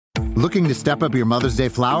Looking to step up your Mother's Day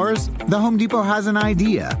flowers? The Home Depot has an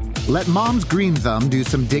idea. Let Mom's Green Thumb do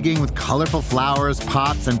some digging with colorful flowers,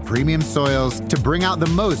 pots, and premium soils to bring out the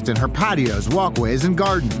most in her patios, walkways, and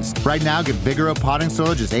gardens. Right now, get Vigoro potting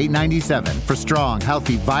soil just $8.97 for strong,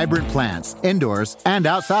 healthy, vibrant plants, indoors and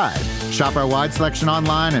outside. Shop our wide selection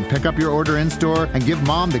online and pick up your order in-store and give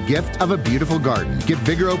Mom the gift of a beautiful garden. Get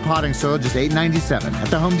Vigoro potting soil just $8.97 at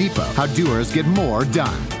the Home Depot. How doers get more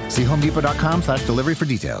done. See homedepot.com/delivery for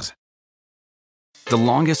details. The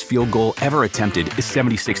longest field goal ever attempted is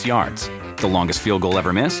 76 yards. The longest field goal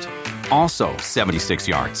ever missed? Also 76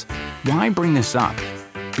 yards. Why bring this up?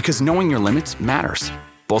 Because knowing your limits matters,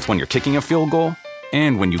 both when you're kicking a field goal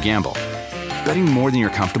and when you gamble. Betting more than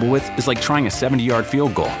you're comfortable with is like trying a 70-yard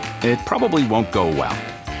field goal. It probably won't go well.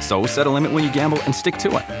 So set a limit when you gamble and stick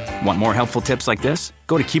to it. Want more helpful tips like this?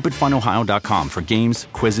 Go to keepitfunohio.com for games,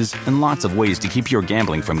 quizzes, and lots of ways to keep your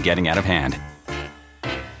gambling from getting out of hand.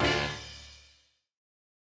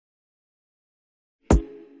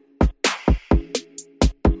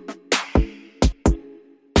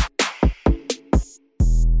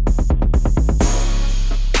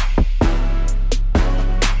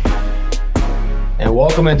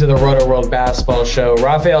 Welcome into the Roto World Basketball Show.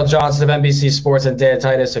 Raphael Johnson of NBC Sports and Dan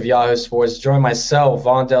Titus of Yahoo Sports. Join myself,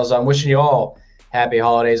 Vaughn Delza. I'm wishing you all happy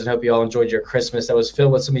holidays and hope you all enjoyed your Christmas that was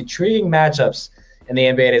filled with some intriguing matchups in the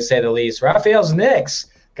NBA, to say the least. Raphael's Knicks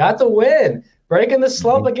got the win, breaking the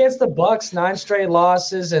slump against the Bucks, 9 straight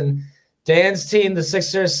losses. And Dan's team, the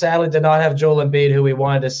Sixers, sadly did not have Joel Embiid, who we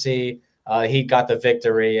wanted to see. He got the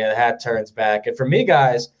victory. Hat turns back. And for me,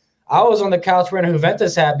 guys, I was on the couch wearing a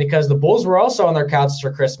Juventus hat because the Bulls were also on their couches for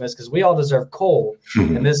Christmas because we all deserve coal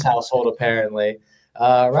in this household, apparently.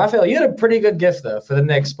 Raphael, you had a pretty good gift, though, for the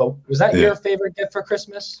Knicks, but was that your favorite gift for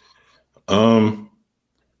Christmas?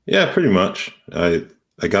 Yeah, pretty much. I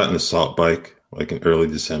got an assault bike like in early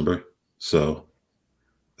December, so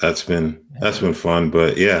that's been fun.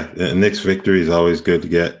 But yeah, the Knicks victory is always good to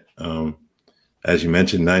get. As you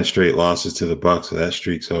mentioned, 9 straight losses to the Bucks, so that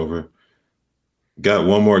streak's over. Got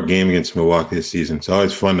one more game against Milwaukee this season. It's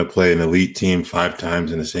always fun to play an elite team 5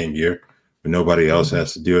 times in the same year, but nobody else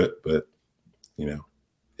has to do it. But, yeah.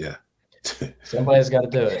 Somebody's got to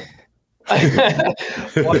do it.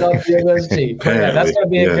 One up the English team. Yeah, that's going to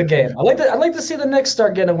be a good game. I'd like to see the Knicks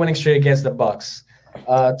start getting a winning streak against the Bucks.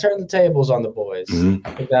 Turn the tables on the boys. Mm-hmm.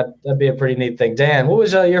 I think that'd be a pretty neat thing. Dan, what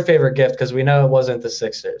was your favorite gift? Because we know it wasn't the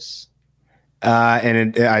Sixers. I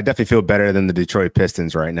definitely feel better than the Detroit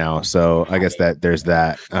Pistons right now. So I guess that there's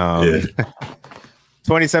that.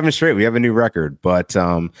 27 straight. We have a new record. But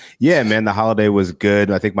yeah, man, the holiday was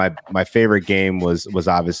good. I think my favorite game was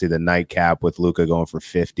obviously the nightcap with Luka going for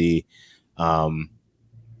 50.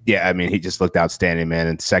 Yeah, I mean, he just looked outstanding, man.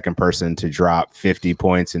 And second person to drop 50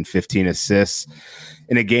 points and 15 assists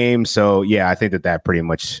in a game. So yeah, I think that pretty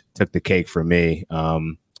much took the cake for me.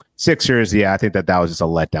 Sixers, yeah, I think that was just a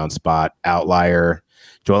letdown spot. Outlier.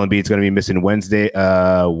 Joel Embiid's going to be missing Wednesday's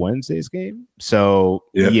game. So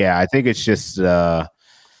yeah, I think it's just time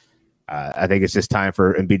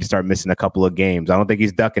for Embiid to start missing a couple of games. I don't think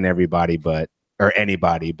he's ducking anybody, but I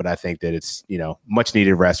think that it's much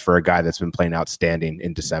needed rest for a guy that's been playing outstanding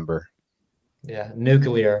in December. Yeah,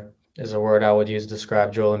 nuclear is a word I would use to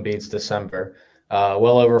describe Joel Embiid's December.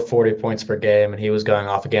 Well over 40 points per game, and he was going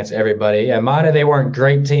off against everybody. Yeah, mind they weren't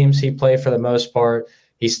great teams. He played for the most part.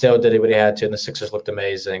 He still did what he had to, and the Sixers looked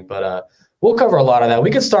amazing. But we'll cover a lot of that.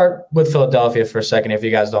 We could start with Philadelphia for a second, if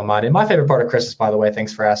you guys don't mind. And my favorite part of Christmas, by the way,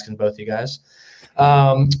 thanks for asking both you guys,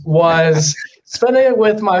 was spending it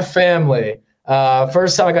with my family.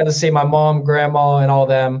 First time I got to see my mom, grandma, and all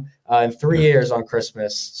them in 3 years on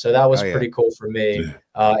Christmas. So that was pretty cool for me.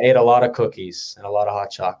 Ate a lot of cookies and a lot of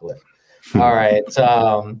hot chocolate. All right.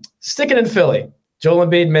 Sticking in Philly. Joel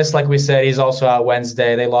Embiid missed, like we said. He's also out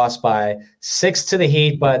Wednesday. They lost by 6 to the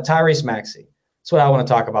Heat, but Tyrese Maxey. That's what I want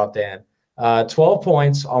to talk about, Dan. 12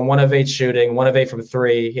 points on 1 of 8 shooting, 1 of 8 from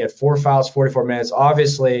 3. He had 4 fouls, 44 minutes.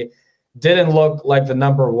 Obviously, didn't look like the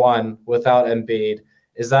number one without Embiid.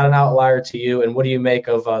 Is that an outlier to you? And what do you make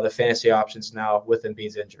of the fantasy options now with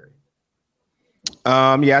Embiid's injury?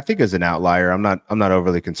 Yeah, I think it's an outlier. I'm not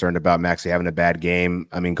overly concerned about Maxey having a bad game.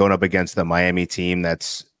 I mean, going up against the Miami team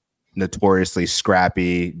that's notoriously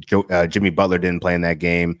scrappy. Jimmy Butler didn't play in that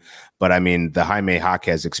game, but I mean, the Jaime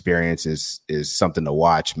Jaquez experience is something to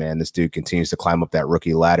watch, man. This dude continues to climb up that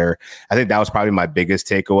rookie ladder. I think that was probably my biggest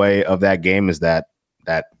takeaway of that game is that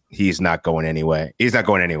he's not going anywhere. He's not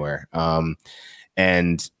going anywhere.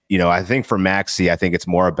 And I think for Maxey, I think it's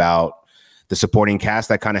more about the supporting cast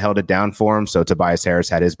that kind of held it down for him. So Tobias Harris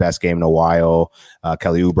had his best game in a while.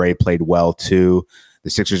 Kelly Oubre played well too. The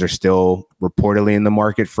Sixers are still reportedly in the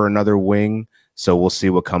market for another wing, so we'll see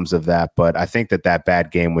what comes of that. But I think that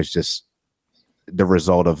bad game was just the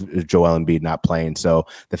result of Joel Embiid not playing. So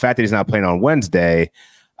the fact that he's not playing on Wednesday,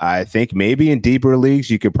 I think maybe in deeper leagues,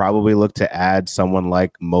 you could probably look to add someone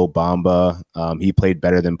like Mo Bamba. He played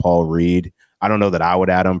better than Paul Reed. I don't know that I would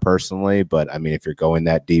add him personally, but I mean, if you're going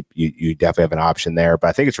that deep, you definitely have an option there. But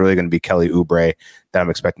I think it's really going to be Kelly Oubre that I'm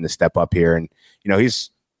expecting to step up here. And, he's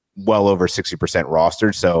well over 60%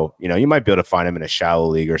 rostered. So, you might be able to find him in a shallow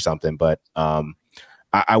league or something, but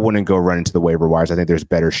I wouldn't go run into the waiver wires. I think there's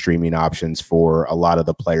better streaming options for a lot of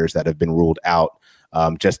the players that have been ruled out.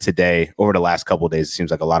 Just today, over the last couple of days, it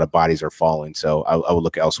seems like a lot of bodies are falling. So I would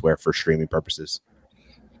look elsewhere for streaming purposes.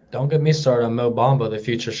 Don't get me started on Mo Bamba, the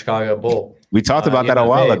future Chicago Bull. We talked about that a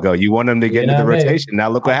while ago. You want him to get into the rotation. Now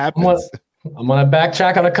look what happens. I'm gonna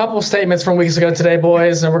backtrack on a couple of statements from weeks ago today,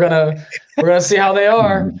 boys, and we're gonna see how they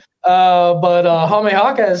are. But Jaime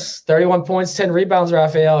Jaquez, 31 points, 10 rebounds.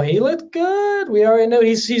 Raphael, he looked good. We already know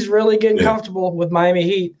he's really getting comfortable with Miami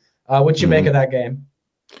Heat. What you make of that game?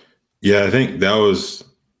 Yeah, I think that was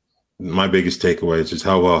my biggest takeaway. Is just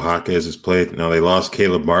how well Jaquez has played. Now they lost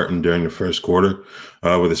Caleb Martin during the first quarter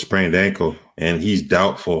with a sprained ankle, and he's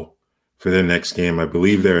doubtful for their next game. I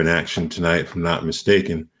believe they're in action tonight, if I'm not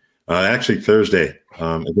mistaken. Actually, Thursday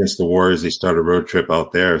against the Warriors, they start a road trip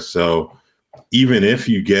out there. So even if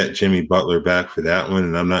you get Jimmy Butler back for that one,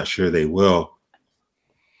 and I'm not sure they will,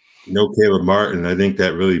 no Caleb Martin, I think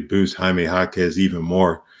that really boosts Jaime Jaquez even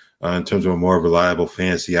more in terms of a more reliable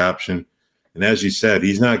fantasy option. And as you said,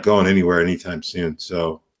 he's not going anywhere anytime soon.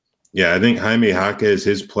 So, yeah, I think Jaime Jaquez,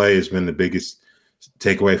 his play has been the biggest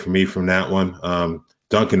takeaway for me from that one.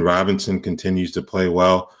 Duncan Robinson continues to play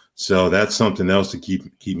well. So that's something else to keep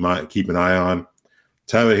an eye on.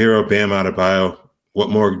 Tyler Hero, Bam Adebayo. What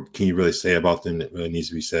more can you really say about them that really needs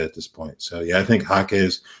to be said at this point? So, yeah, I think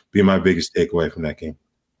Jaquez be my biggest takeaway from that game.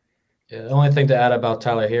 Yeah, the only thing to add about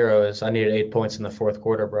Tyler Hero is I needed 8 points in the fourth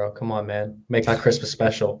quarter, bro. Come on, man. Make my Christmas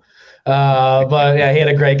special. But, yeah, he had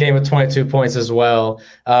a great game with 22 points as well.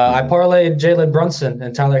 I parlayed Jalen Brunson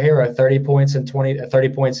and Tyler Hero, 30 points and 30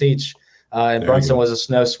 points each. And Brunson was a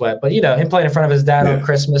snow sweat. But, him playing in front of his dad on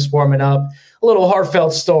Christmas, warming up, a little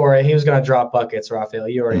heartfelt story. He was going to drop buckets, Raphael.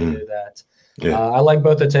 You already knew that. Yeah. I like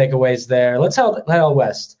both the takeaways there. Let's head out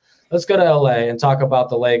west. Let's go to L.A. and talk about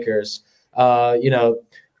the Lakers.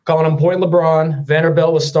 Calling him Point LeBron.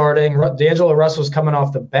 Vanderbilt was starting. D'Angelo Russell was coming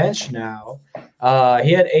off the bench now.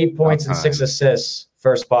 He had 8 points and 6 assists.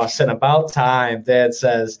 First Boston. About time, Dad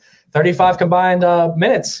says. 35 combined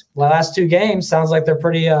minutes. The last 2 games. Sounds like they're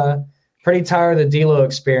pretty tired of the D'Lo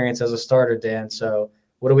experience as a starter, Dan. So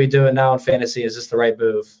what are we doing now in fantasy? Is this the right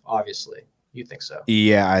move? Obviously. You think so?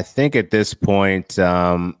 Yeah, I think at this point,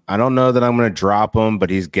 I don't know that I'm going to drop him, but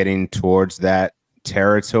he's getting towards that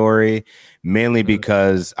territory, mainly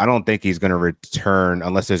because I don't think he's going to return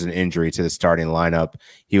unless there's an injury to the starting lineup.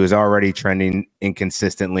 He was already trending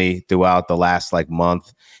inconsistently throughout the last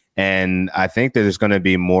month. And I think that there's going to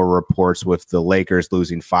be more reports with the Lakers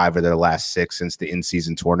losing 5 of their last 6 since the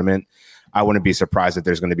in-season tournament. I wouldn't be surprised if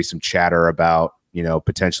there's going to be some chatter about,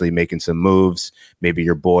 potentially making some moves. Maybe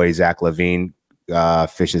your boy, Zach LaVine,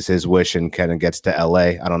 fishes his wish and kind of gets to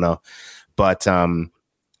LA. I don't know. But,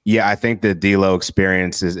 yeah, I think the D'Lo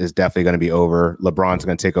experience is definitely going to be over. LeBron's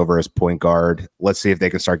going to take over as point guard. Let's see if they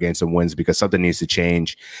can start getting some wins because something needs to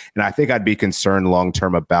change. And I think I'd be concerned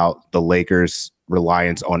long-term about the Lakers'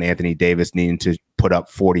 reliance on Anthony Davis needing to put up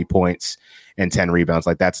 40 points and 10 rebounds.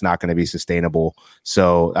 That's not going to be sustainable.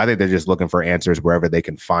 So I think they're just looking for answers wherever they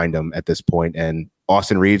can find them at this point. And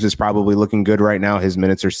Austin Reeves is probably looking good right now. His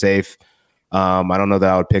minutes are safe. I don't know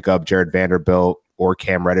that I would pick up Jared Vanderbilt or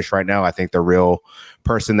Cam Reddish right now. I think the real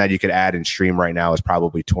person that you could add and stream right now is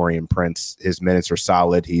probably Taurean Prince. His minutes are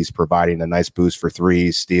solid. He's providing a nice boost for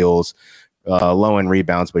threes, steals, low end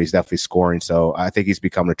rebounds, but he's definitely scoring. So I think he's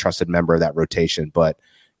become a trusted member of that rotation. But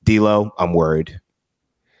D'Lo, I'm worried.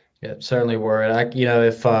 Yeah, certainly worried.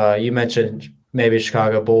 If you mentioned maybe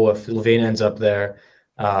Chicago Bull, if LaVine ends up there,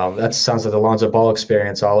 that sounds like the Lonzo Ball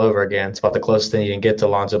experience all over again. It's about the closest thing you can get to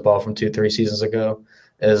Lonzo Ball from 2-3 seasons ago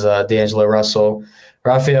is D'Angelo Russell.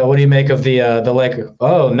 Raphael, what do you make of the Lakers?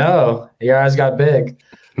 Oh, no, your eyes got big.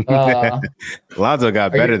 Lonzo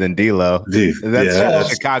got better than D'Lo.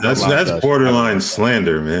 That's borderline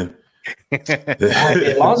slander, man.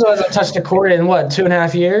 Lonzo hasn't touched the court in,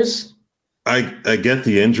 2.5 years? I get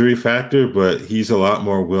the injury factor, but he's a lot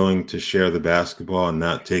more willing to share the basketball and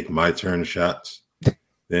not take my turn shots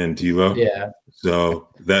than D'Lo. Yeah. So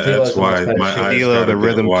that's why my eyes D'Lo, the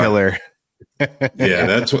rhythm killer. Yeah,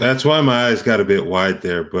 that's why my eyes got a bit wide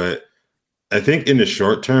there. But I think in the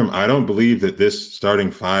short term, I don't believe that this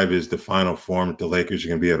starting five is the final form that the Lakers are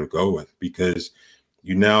going to be able to go with, because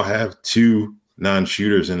you now have two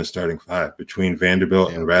non-shooters in the starting five between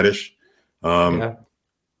Vanderbilt and Reddish. In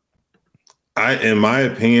my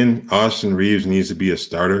opinion, Austin Reeves needs to be a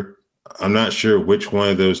starter. I'm not sure which one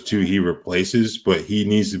of those two he replaces, but he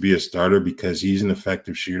needs to be a starter because he's an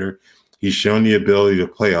effective shooter. He's shown the ability to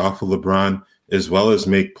play off of LeBron as well as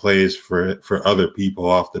make plays for other people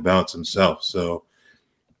off the bounce himself. So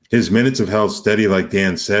his minutes have held steady, like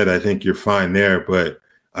Dan said. I think you're fine there, but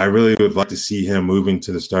I really would like to see him moving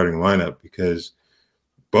to the starting lineup because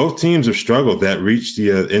both teams have struggled that reached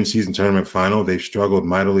the in-season tournament final. They've struggled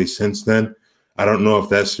mightily since then. I don't know if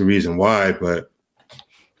that's the reason why, but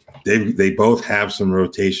they both have some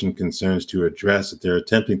rotation concerns to address that they're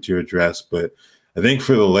attempting to address. But I think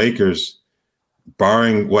for the Lakers,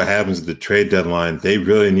 barring what happens at the trade deadline, they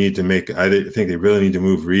really need to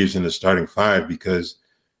move Reeves into starting five because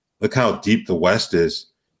look how deep the West is.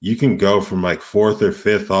 You can go from like fourth or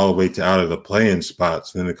fifth all the way to out of the play-in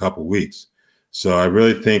spots in a couple weeks. So I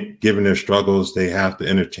really think given their struggles, they have to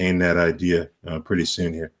entertain that idea pretty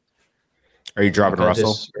soon here. Are you dropping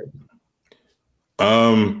Russell?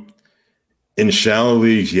 In shallow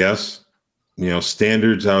leagues, yes.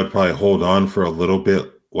 Standards, I would probably hold on for a little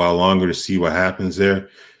bit while longer to see what happens there.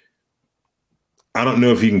 I don't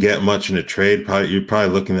know if you can get much in a trade. You're probably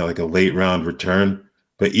looking at like a late round return.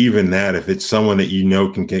 But even that, if it's someone that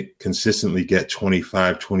can consistently get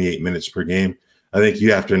 25, 28 minutes per game, I think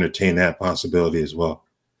you have to entertain that possibility as well.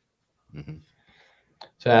 Mm-hmm.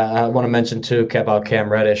 So I want to mention too about Cam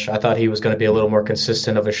Reddish. I thought he was going to be a little more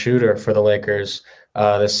consistent of a shooter for the Lakers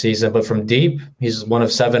this season, but from deep, he's 1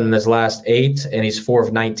 of 7 in his last 8, and he's 4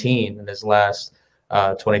 of 19 in his last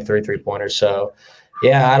 23 3-pointers. So,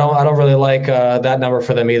 yeah, I don't really like that number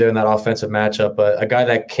for them either in that offensive matchup. But a guy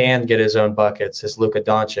that can get his own buckets is Luka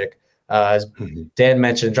Doncic. As Dan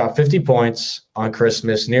mentioned, dropped 50 points on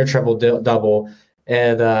Christmas, near triple-double.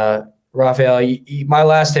 And Raphael, my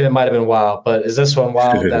last statement might have been wild, but is this one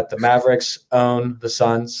wild that the Mavericks own the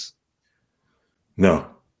Suns? No.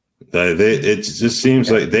 It just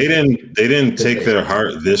seems like they didn't take their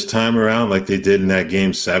heart this time around like they did in that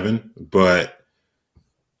game 7, but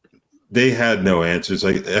they had no answers.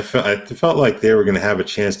 Like I felt like they were going to have a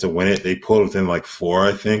chance to win it. They pulled within like 4,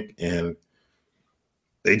 I think, and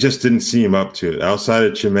they just didn't seem up to it. Outside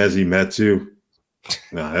of Chimezie Metu,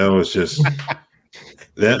 no, that was just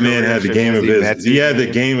that man had the game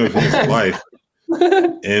of his life.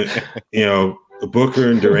 And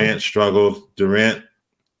Booker and Durant struggled. Durant,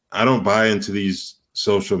 I don't buy into these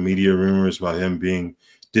social media rumors about him being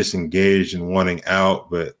disengaged and wanting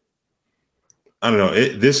out, but I don't know.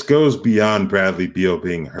 This goes beyond Bradley Beal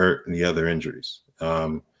being hurt and the other injuries.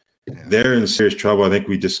 They're in serious trouble. I think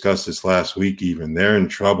we discussed this last week even. They're in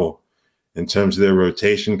trouble in terms of their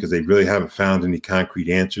rotation because they really haven't found any concrete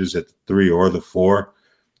answers at the 3 or the 4.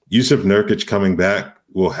 Yusuf Nurkic coming back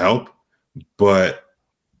will help, but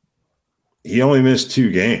he only missed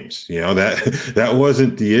 2 games. That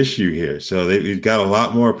wasn't the issue here. So they've got a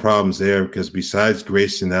lot more problems there because besides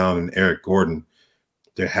Grayson Allen and Eric Gordon,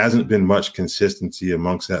 there hasn't been much consistency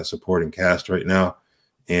amongst that supporting cast right now.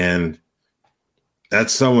 And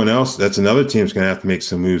that's someone else. That's another team's going to have to make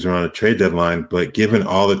some moves around a trade deadline. But given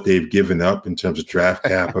all that they've given up in terms of draft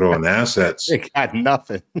capital and assets, they got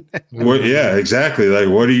nothing. Yeah, exactly. Like,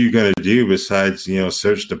 what are you going to do besides,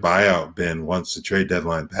 search the buyout bin once the trade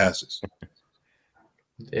deadline passes?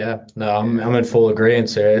 Yeah, no, I'm in full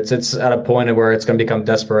agreement here. It's at a point where it's going to become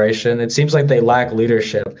desperation. It seems like they lack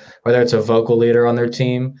leadership, whether it's a vocal leader on their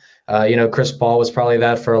team. Chris Paul was probably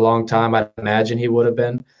that for a long time. I'd imagine he would have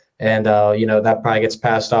been. And, that probably gets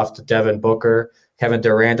passed off to Devin Booker. Kevin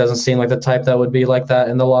Durant doesn't seem like the type that would be like that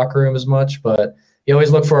in the locker room as much. But you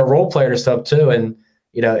always look for a role player to step to. And,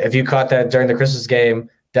 if you caught that during the Christmas game,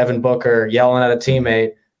 Devin Booker yelling at a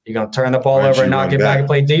teammate, you're going to turn the ball over and not get back and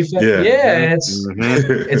play defense? Yeah,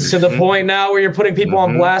 it's to the point now where you're putting people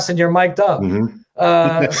on blast and you're mic'd up.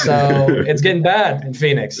 So it's getting bad in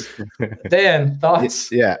Phoenix. Dan,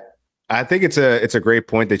 thoughts? Yeah, I think it's a great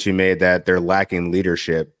point that you made that they're lacking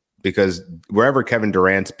leadership because wherever Kevin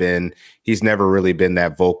Durant's been, he's never really been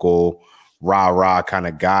that vocal, rah-rah kind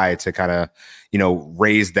of guy to kind of,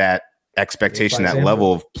 raise that expectation, that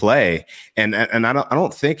level of play. And I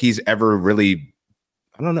don't think he's ever really –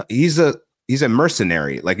 I don't know. He's a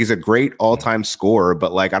mercenary. Like he's a great all-time scorer,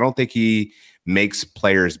 but like I don't think he makes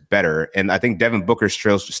players better. And I think Devin Booker's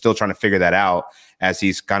still trying to figure that out as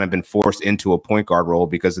he's kind of been forced into a point guard role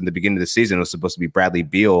because in the beginning of the season it was supposed to be Bradley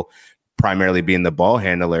Beal primarily being the ball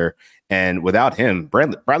handler. And without him,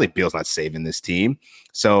 Bradley Beal's not saving this team.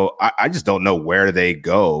 So I just don't know where they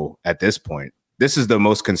go at this point. This is the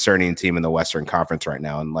most concerning team in the Western Conference right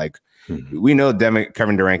now. And like, we know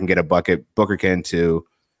Kevin Durant can get a bucket, Booker can too,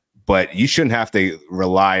 but you shouldn't have to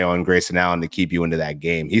rely on Grayson Allen to keep you into that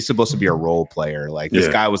game. He's supposed to be a role player. Like this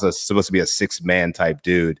guy was supposed to be a 6-man type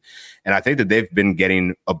dude. And I think that they've been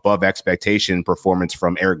getting above expectation performance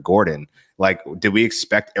from Eric Gordon. Like, did we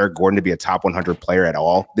expect Eric Gordon to be a top 100 player at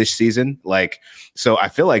all this season? Like, so I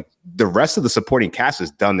feel like the rest of the supporting cast has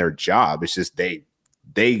done their job. It's just they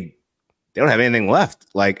don't have anything left.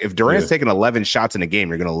 Like, if Durant's taking 11 shots in a game,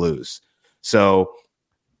 you're going to lose. So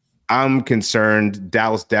I'm concerned.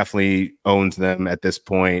 Dallas definitely owns them at this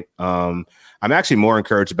point. I'm actually more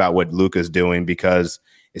encouraged about what Luka's doing because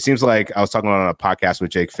it seems like I was talking on a podcast with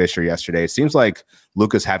Jake Fisher yesterday. It seems like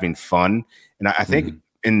Luka's having fun. And I think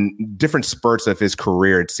in different spurts of his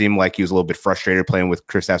career, it seemed like he was a little bit frustrated playing with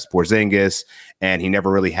Kristaps Porzingis, and he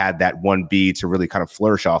never really had that 1B to really kind of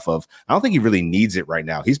flourish off of. I don't think he really needs it right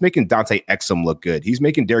now. He's making Dante Exum look good. He's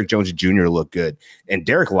making Derrick Jones Jr. look good. And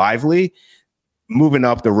Derek Lively moving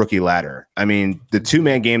up the rookie ladder. I mean, the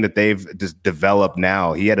 2-man game that they've just developed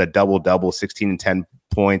now, he had a double-double, 16 and 10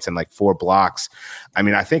 points and like 4 blocks. I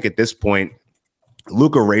mean, I think at this point,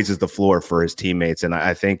 Luka raises the floor for his teammates, and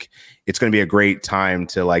I think it's going to be a great time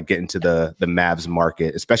to like get into the Mavs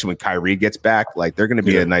market, especially when Kyrie gets back. Like they're going to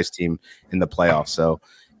be a nice team in the playoffs. So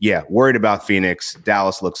yeah, worried about Phoenix.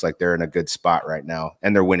 Dallas looks like they're in a good spot right now,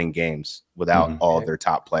 and they're winning games without all of their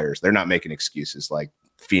top players. They're not making excuses. Like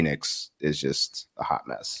Phoenix is just a hot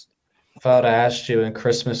mess. If I would have asked you in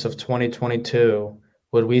Christmas of 2022,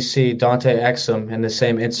 would we see Dante Exum in the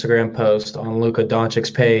same Instagram post on Luka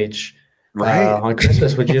Doncic's page? Right. On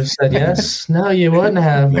Christmas, would you have said yes? No, you wouldn't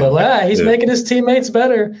have. But he's making his teammates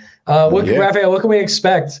better. Raphael, what can we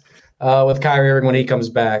expect with Kyrie Irving when he comes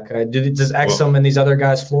back? Does Exum and these other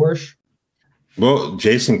guys flourish? Well,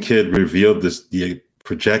 Jason Kidd revealed the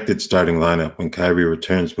projected starting lineup when Kyrie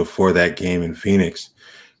returns before that game in Phoenix.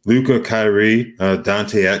 Luka, Kyrie,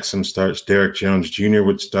 Dante Exum starts, Derrick Jones Jr.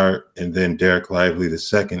 would start, and then Derek Lively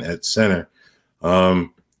II at center.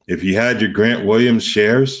 If you had your Grant Williams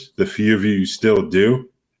shares, the few of you still do,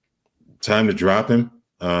 time to drop him.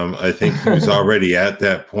 I think he was already at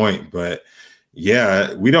that point. But,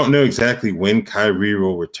 yeah, we don't know exactly when Kyrie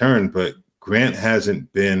will return, but Grant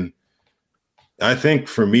hasn't been – I think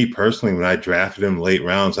for me personally, when I drafted him late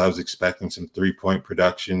rounds, I was expecting some 3-point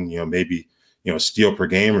production, maybe, steal per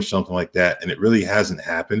game or something like that, and it really hasn't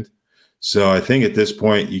happened. So I think at this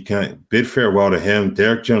point, you can bid farewell to him.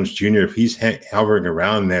 Derrick Jones Jr., if he's hovering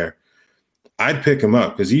around there, I'd pick him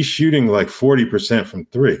up because he's shooting like 40% from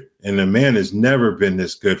 3. And the man has never been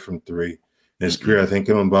this good from 3 in his career. I think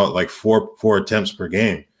in about like four attempts per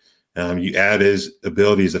game. You add his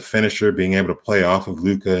ability as a finisher, being able to play off of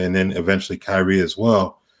Luka and then eventually Kyrie as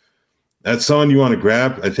well. That's someone you want to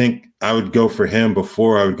grab. I think I would go for him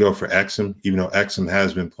before I would go for Exum, even though Exum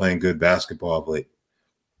has been playing good basketball of late.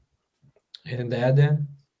 Anything to add, Dan?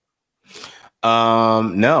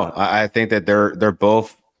 No, I think that they're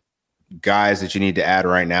both guys that you need to add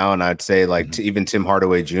right now. And I'd say like even Tim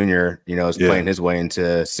Hardaway Jr., is playing his way into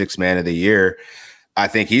 6th man of the year. I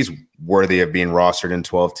think he's worthy of being rostered in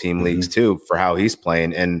 12-team leagues too for how he's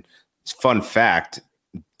playing. And fun fact,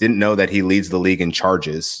 didn't know that he leads the league in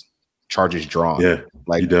charges drawn. Yeah,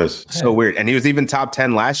 like he does. So weird. And he was even top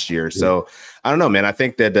 10 last year. Yeah. So I don't know, man. I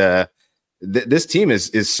think that this team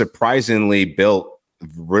is surprisingly built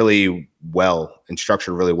really well and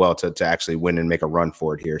structured really well to actually win and make a run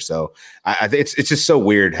for it here. So I think it's just so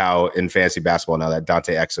weird how in fantasy basketball now that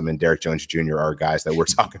Dante Exum and Derrick Jones Jr. are guys that we're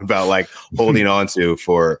talking about like holding on to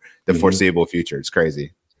for the foreseeable future. It's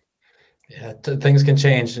crazy. Yeah, things can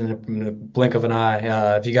change in the blink of an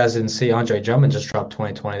eye. If you guys didn't see, Andre Drummond just dropped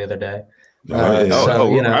 2020 the other day. I'm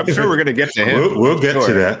sure we're going to get to him. We'll get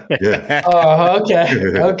to that.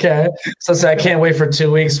 Yeah. Okay. So I can't wait for 2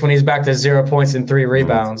 weeks when he's back to 0 points and 3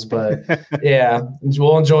 rebounds. But yeah,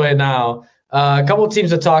 we'll enjoy it now. A couple of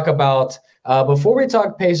teams to talk about. Before we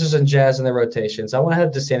talk Pacers and Jazz and their rotations, I want to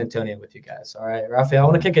head to San Antonio with you guys. All right, Raphael, I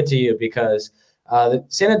want to kick it to you because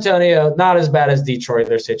San Antonio, not as bad as Detroit,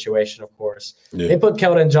 their situation, of course. Yeah. They put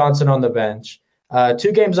Keldon Johnson on the bench.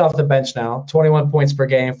 2 games off the bench now, 21 points per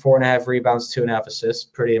game, 4.5 rebounds, 2.5 assists.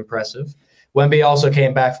 Pretty impressive. Wemby also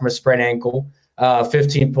came back from a sprained ankle,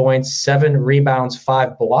 15 points, 7 rebounds,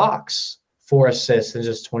 5 blocks, 4 assists in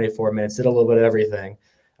just 24 minutes. Did a little bit of everything.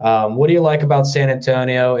 What do you like about San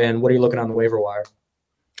Antonio, and what are you looking on the waiver wire?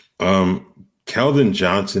 Keldon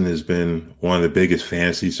Johnson has been one of the biggest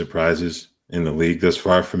fantasy surprises in the league thus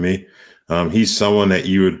far for me. He's someone that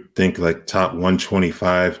you would think like top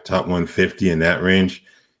 125, top 150 in that range.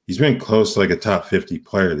 He's been close to like a top 50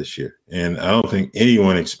 player this year. And I don't think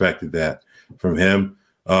anyone expected that from him.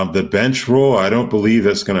 The bench role, I don't believe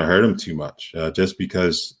that's going to hurt him too much, just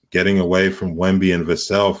because getting away from Wemby and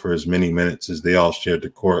Vassell for as many minutes as they all shared the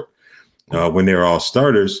court when they were all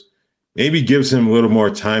starters, maybe gives him a little more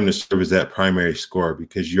time to serve as that primary scorer,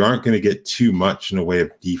 because you aren't going to get too much in the way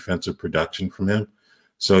of defensive production from him.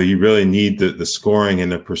 So you really need the scoring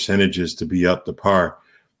and the percentages to be up to par.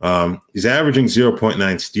 He's averaging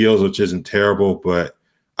 0.9 steals, which isn't terrible, but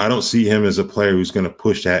I don't see him as a player who's going to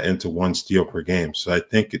push that into 1 steal per game. So I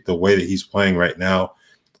think the way that he's playing right now,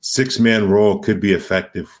 6-man role could be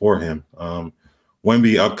effective for him.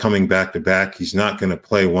 Wemby upcoming back-to-back, he's not going to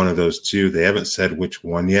play one of those two. They haven't said which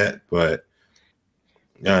one yet, but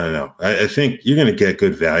I don't know. I think you're going to get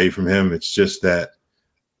good value from him. It's just that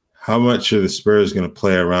how much are the Spurs going to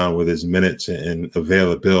play around with his minutes and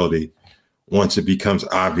availability once it becomes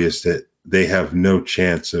obvious that they have no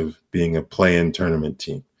chance of being a play-in tournament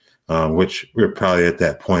team, which we're probably at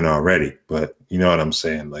that point already. But you know what I'm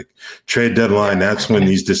saying? Like trade deadline, that's when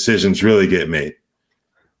these decisions really get made.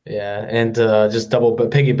 Yeah, and just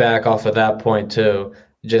piggyback off of that point too,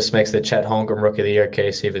 just makes the Chet Holmgren Rookie of the Year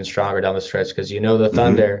case even stronger down the stretch, because the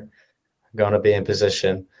Thunder are going to be in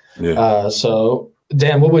position. Yeah. So,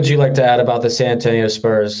 Dan, what would you like to add about the San Antonio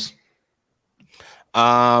Spurs?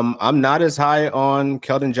 I'm not as high on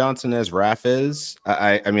Keldon Johnson as Raph is.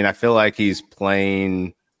 I mean, I feel like he's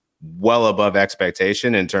playing well above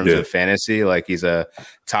expectation in terms of fantasy. Like he's a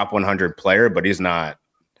top 100 player, but he's not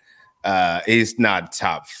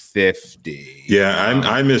top 50. Yeah,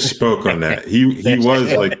 I misspoke on that. He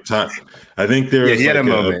was like top. I think there was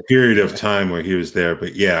like a period of time where he was there,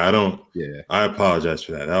 but I apologize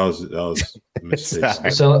for that. That was a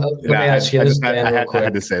mistake. So let me ask you this, Dan, real quick. I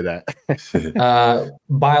had to say that.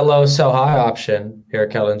 Buy low, sell high option here,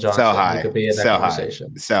 Keldon Johnson. Sell high. He could be in that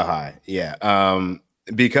conversation. Sell high. Yeah.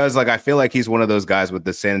 Because I feel like he's one of those guys with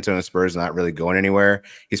the San Antonio Spurs not really going anywhere.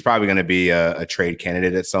 He's probably going to be a trade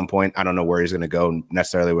candidate at some point. I don't know where he's going to go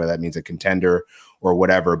necessarily, whether that means a contender or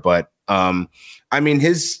whatever. But I mean,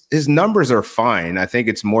 his numbers are fine. I think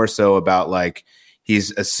it's more so about like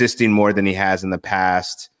he's assisting more than he has in the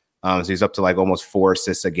past. So he's up to like almost 4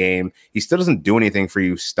 assists a game. He still doesn't do anything for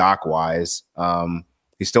you stock wise.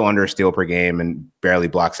 He's still under a steal per game and barely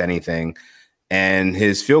blocks anything. And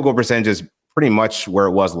his field goal percentage is pretty much where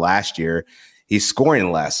it was last year. He's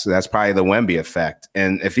scoring less. So that's probably the Wemby effect.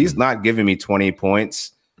 And if he's not giving me 20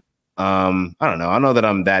 points, I don't know. I know that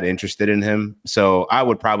I'm that interested in him. So I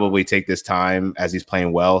would probably take this time as he's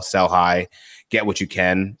playing well, sell high, get what you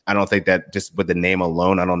can. I don't think that just with the name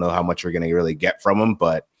alone, I don't know how much you're going to really get from him,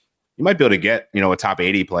 but you might be able to get, a top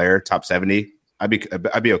 80 player, top 70. I'd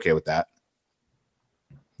be okay with that.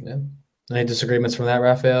 Yeah. Any disagreements from that,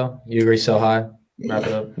 Raphael? You agree sell high? Wrap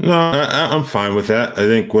it up. No, I'm fine with that. I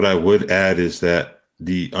think what I would add is that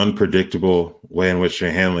the unpredictable way in which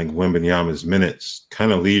they're handling Wembanyama's minutes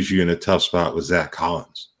kind of leaves you in a tough spot with Zach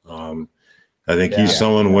Collins. I think he's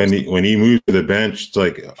someone when he moves to the bench, it's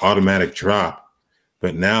like automatic drop.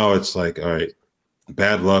 But now it's like, all right,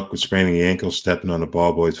 bad luck with spraining the ankle, stepping on the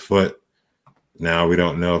ball boy's foot. Now we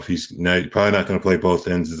don't know if he's probably not going to play both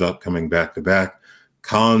ends of the upcoming back-to-back.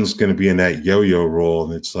 Collins going to be in that yo-yo role,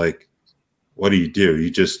 and it's like, what do?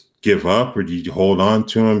 You just give up, or do you hold on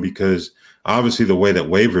to him? Because obviously the way that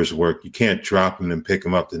waivers work, you can't drop him and pick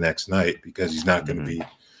him up the next night because he's not going to be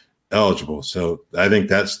eligible. So I think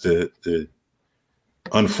that's the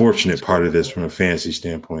unfortunate part of this from a fantasy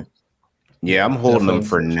standpoint. Yeah, I'm holding him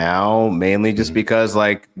for now, mainly just because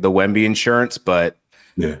like the Wemby insurance, but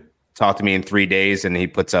talk to me in 3 days and he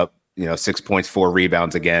puts up, 6 points, 4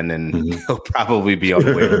 rebounds again, and he'll probably be on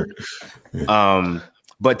the waiver.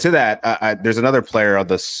 But to that, there's another player on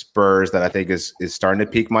the Spurs that I think is starting to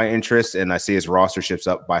pique my interest, and I see his roster shifts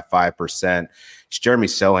up by 5%. It's Jeremy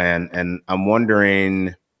Sohan, and I'm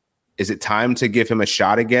wondering, is it time to give him a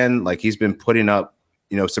shot again? Like he's been putting up,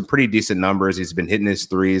 some pretty decent numbers. He's been hitting his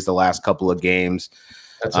threes the last couple of games,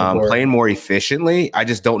 playing more efficiently. I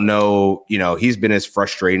just don't know, he's been as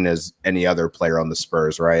frustrating as any other player on the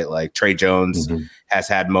Spurs, right? Like Trey Jones has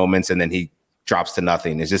had moments, and then he drops to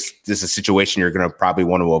nothing. Is this a situation you're going to probably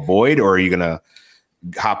want to avoid, or are you going to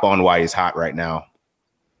hop on while he's hot right now?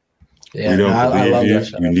 Yeah, we don't believe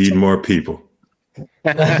you. You need more people.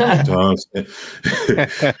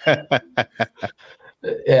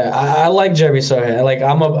 Yeah, I like Jeremy Sohan. Like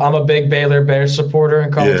I'm a big Baylor Bears supporter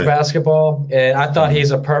in college basketball, and I thought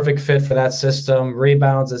he's a perfect fit for that system.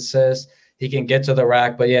 Rebounds, assists, he can get to the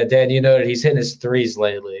rack. But yeah, Dan, you noted he's hitting his threes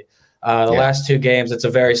lately. The last 2 games, it's a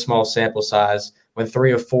very small sample size. Went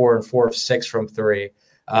 3 of 4 and 4 of 6 from 3.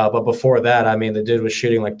 But before that, I mean, the dude was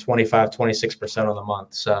shooting like 25, 26% on the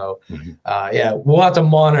month. So, we'll have to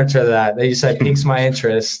monitor that. You said piques my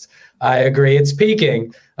interest. I agree. It's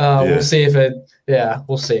peaking. We'll see if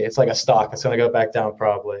we'll see. It's like a stock. It's going to go back down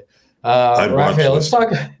probably. Raphael, let's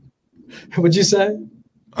talk. What'd you say?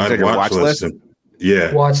 I'd watch list.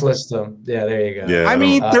 Yeah. Watch list them. Yeah, there you go. Yeah, I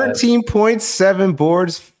mean, 13 points, 7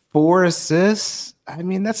 boards, 4 assists. I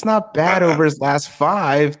mean, that's not bad over his last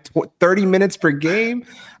 5, 30 minutes per game.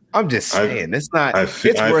 I'm just saying, it's not.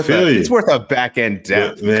 It's worth a back end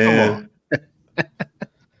depth. Man,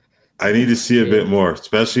 I need to see a bit more,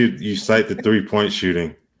 especially if you cite the 3-point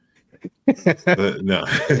shooting. But no.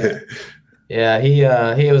 Yeah,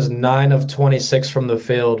 he was 9 of 26 from the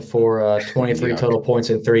field for 23 total points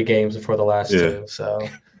in 3 games before the last 2. So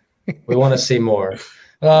we want to see more.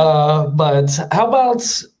 But how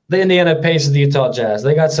about the Indiana Pacers, the Utah Jazz?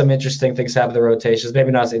 They got some interesting things happening in the rotations.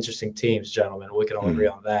 Maybe not as interesting teams, gentlemen. We can all agree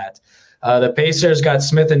on that. The Pacers got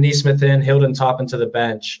Smith and Nesmith in, Hield and Toppin to the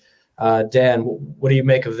bench. Dan, what do you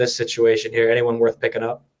make of this situation here? Anyone worth picking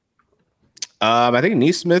up? I think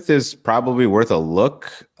Nesmith is probably worth a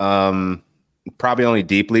look. Probably only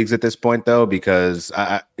deep leagues at this point, though, because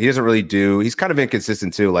he doesn't really he's kind of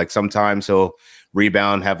inconsistent, too. Like sometimes he'll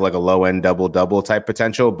rebound, have like a low end double type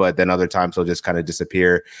potential, but then other times he'll just kind of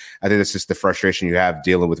disappear. I think that's just the frustration you have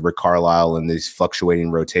dealing with Rick Carlisle and these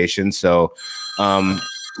fluctuating rotations. So a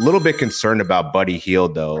little bit concerned about Buddy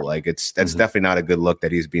Hield, though. Like that's definitely not a good look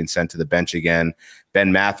that he's being sent to the bench again.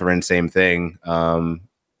 Ben Mathurin, same thing.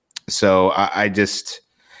 So I just,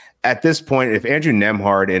 at this point, if Andrew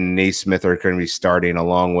Nembhard and Nesmith are going to be starting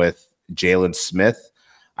along with Jalen Smith,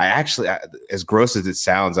 I actually, as gross as it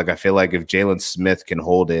sounds, like I feel like if Jalen Smith can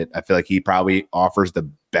hold it, I feel like he probably offers the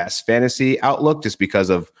best fantasy outlook just because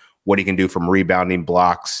of what he can do from rebounding,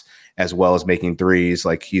 blocks, as well as making threes.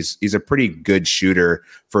 Like he's a pretty good shooter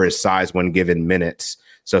for his size when given minutes.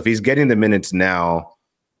 So if he's getting the minutes now,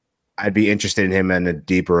 I'd be interested in him in a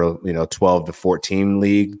deeper, 12 to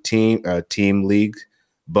 14 team league,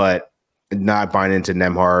 but not buying into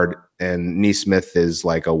Nembhard. And Nesmith is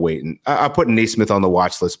like a wait. And I'll put Nesmith on the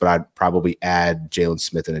watch list, but I'd probably add Jalen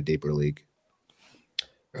Smith in a deeper league.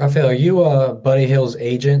 Raphael, are you Buddy Hield's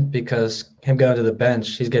agent? Because him going to the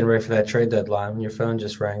bench, he's getting ready for that trade deadline. Your phone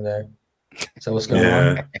just rang there. Is that what's going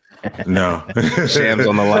on? No. Sam's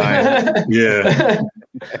on the line. Yeah.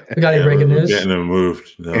 We got any breaking news? Getting him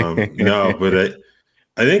moved. No, but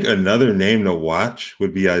I think another name to watch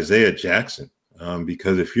would be Isaiah Jackson.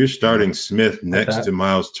 Because if you're starting Smith next to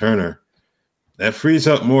Miles Turner, that frees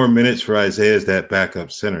up more minutes for Isaiah as that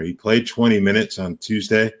backup center. He played 20 minutes on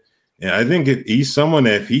Tuesday. And I think if he's someone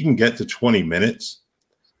that if he can get to 20 minutes,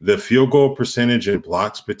 the field goal percentage and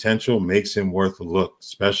blocks potential makes him worth a look,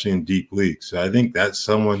 especially in deep leagues. So I think that's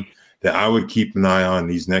someone that I would keep an eye on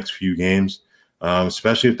these next few games,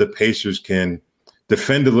 especially if the Pacers can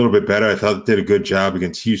defend a little bit better. I thought they did a good job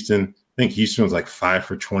against Houston. I think Houston was like 5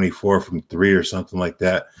 for 24 from 3 or something like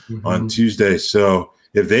that on Tuesday. So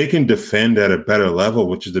if they can defend at a better level,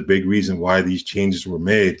 which is the big reason why these changes were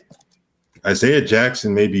made, Isaiah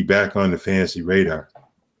Jackson may be back on the fantasy radar.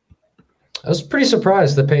 I was pretty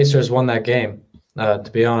surprised the Pacers won that game, to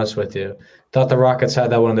be honest with you. Thought the Rockets had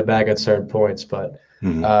that one in the bag at certain points. But,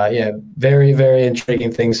 very, very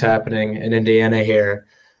intriguing things happening in Indiana here.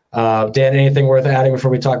 Dan, anything worth adding before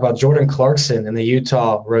we talk about Jordan Clarkson and the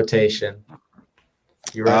Utah rotation?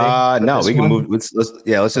 You ready? No, we can move. Let's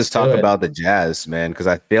just talk about the Jazz, man, because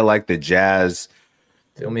I feel like the Jazz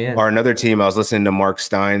are another team. I was listening to Mark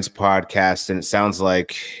Stein's podcast, and it sounds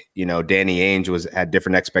like Danny Ainge had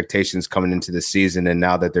different expectations coming into the season, and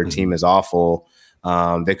now that their team is awful,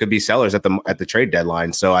 they could be sellers at the trade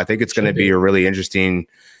deadline. So I think it's going to be a really interesting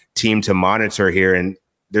team to monitor here, and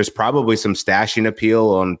there's probably some stashing appeal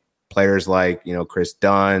on players like, Chris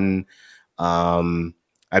Dunn.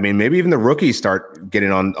 I mean, maybe even the rookies start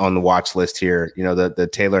getting on the watch list here, the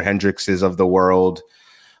Taylor Hendrickses of the world.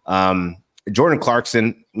 Jordan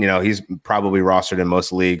Clarkson, he's probably rostered in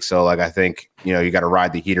most leagues. So I think, you got to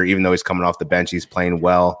ride the heater, even though he's coming off the bench, he's playing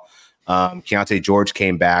well. Keontae George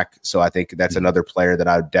came back. So I think that's another player that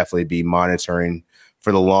I would definitely be monitoring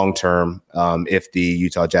for the long term if the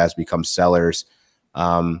Utah Jazz become sellers.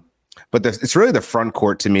 But it's really the front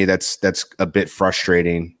court to me that's a bit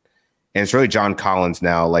frustrating. And it's really John Collins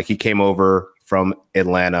now. Like he came over from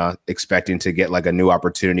Atlanta expecting to get like a new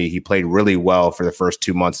opportunity. He played really well for the first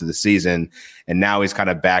 2 months of the season. And now he's kind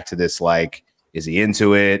of back to this, like, is he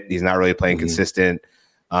into it? He's not really playing consistent.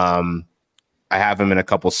 I have him in a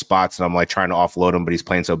couple spots and I'm like trying to offload him, but he's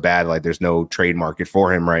playing so bad. Like there's no trade market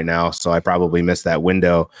for him right now. So I probably missed that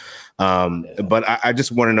window. But I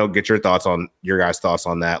just want to get your guys' thoughts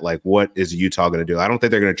on that. Like, what is Utah going to do? I don't think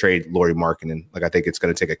they're going to trade Lauri Markkanen. Like, I think it's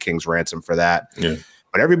going to take a king's ransom for that. Yeah.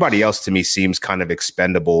 But everybody else to me seems kind of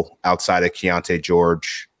expendable outside of Keontae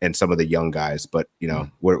George and some of the young guys. But,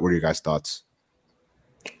 what are your guys' thoughts?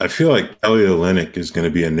 I feel like Kelly Olynyk is going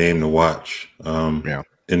to be a name to watch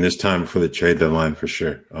in this time for the trade deadline for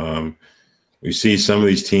sure. We see some of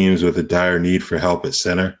these teams with a dire need for help at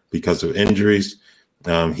center because of injuries.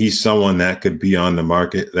 He's someone that could be on the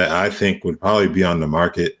market, that I think would probably be on the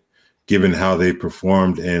market given how they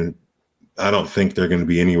performed. And I don't think they're going to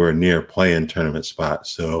be anywhere near play-in tournament spot.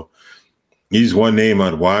 So he's one name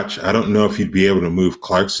I'd watch. I don't know if he'd be able to move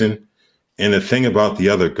Clarkson. And the thing about the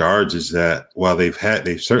other guards is that while they've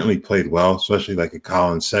certainly played well, especially like a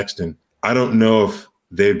Colin Sexton, I don't know if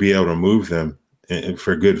they'd be able to move them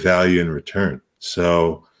for good value in return.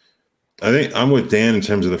 So I think I'm with Dan in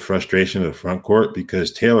terms of the frustration of the front court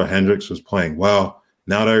because Taylor Hendricks was playing well.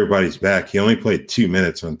 Now that everybody's back, he only played 2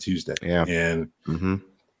 minutes on Tuesday. Yeah. And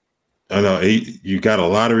I know you got a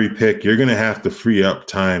lottery pick. You're going to have to free up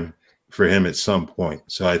time for him at some point.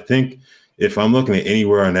 So I think if I'm looking at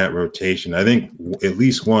anywhere on that rotation, I think at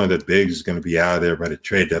least one of the bigs is going to be out of there by the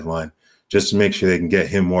trade deadline just to make sure they can get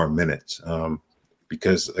him more minutes.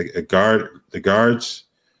 Because the guards,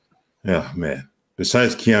 oh man,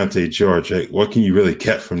 besides Keontae George, what can you really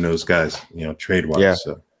get from those guys, trade-wise? Yeah.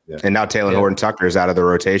 So, yeah. And now Taylor Horton-Tucker is out of the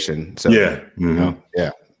rotation. So yeah. Yeah.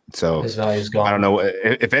 So his value's gone. I don't know.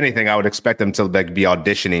 If anything, I would expect them to be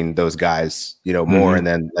auditioning those guys, more, and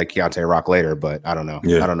then like Keontae Rock later. But I don't know.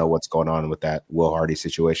 Yeah. I don't know what's going on with that Will Hardy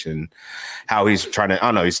situation. How he's trying to. I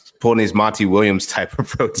don't know. He's pulling these Monty Williams type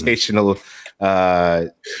of rotational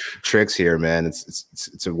tricks here, man.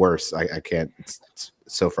 It's worse. I can't. It's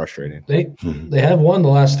so frustrating. They have won the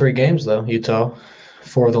last 3 games though. Utah,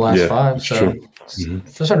 4 of the last 5. So.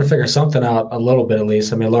 Just trying to figure something out a little bit at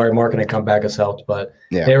least. I mean, Lauri Markkanen come back has helped, but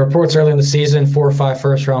there are reports early in the season 4 or 5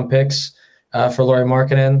 first-round picks for Lauri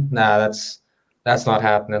Markkanen. Nah, that's not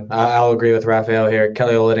happening. I'll agree with Raphael here.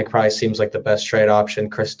 Kelly Olynyk probably seems like the best trade option.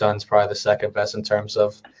 Chris Dunn's probably the second best in terms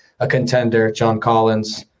of a contender. John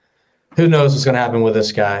Collins, who knows what's going to happen with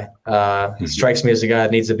this guy? He strikes me as a guy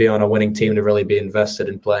that needs to be on a winning team to really be invested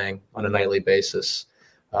in playing on a nightly basis.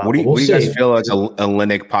 What do you guys feel like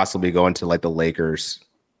Olynyk possibly going to like the Lakers?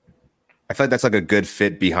 I feel like that's like a good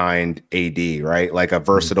fit behind AD, right? Like a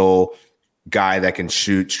versatile guy that can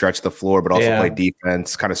shoot, stretch the floor, but also play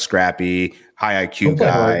defense, kind of scrappy, high IQ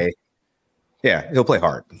guy. Hard. Yeah, he'll play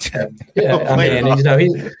hard.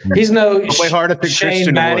 He's no play hard if Shane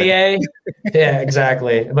Battier. Yeah,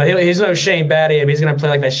 exactly. But he's no Shane Battier, but he's going to play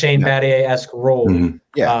like that Shane Battier-esque role with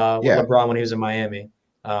LeBron when he was in Miami.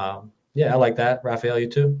 Yeah, I like that. Raphael, you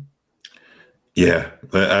too? Yeah,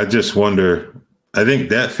 but I just wonder. I think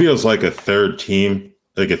that feels like a third team,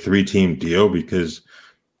 like a 3-team deal, because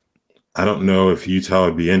I don't know if Utah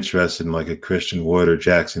would be interested in like a Christian Wood or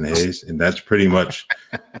Jackson Hayes, and that's pretty much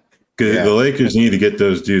because the Lakers need to get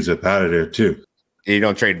those dudes up out of there too. You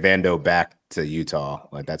don't trade Vando back to Utah,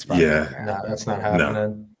 like that's probably no, that's not happening.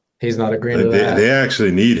 No. He's not agreeing to that. They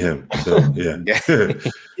actually need him. So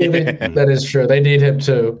that is true. They need him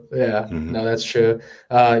too. Yeah, no, that's true.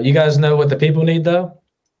 You guys know what the people need though?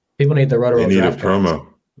 People need the Roto-Roll draft. They need a promo.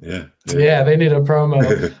 Yeah, they need a promo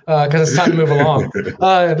because it's time to move along.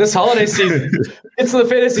 This holiday season, it's the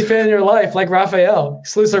fantasy fan in your life, like Raphael.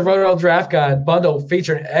 Exclusive Roto-Roll draft guide bundle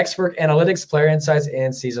featuring expert analytics, player insights,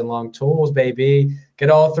 and season-long tools, baby.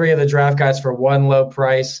 Get all 3 of the draft guides for one low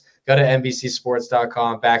price. Go to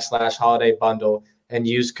NBCsports.com/holiday bundle and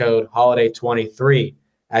use code holiday23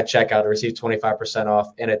 at checkout to receive 25%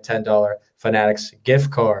 off and a $10 Fanatics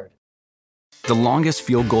gift card. The longest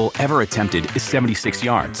field goal ever attempted is 76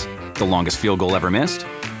 yards. The longest field goal ever missed?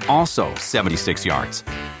 Also 76 yards.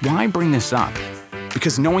 Why bring this up?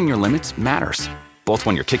 Because knowing your limits matters, both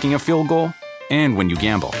when you're kicking a field goal and when you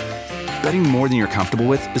gamble. Betting more than you're comfortable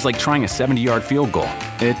with is like trying a 70-yard field goal.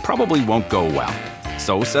 It probably won't go well.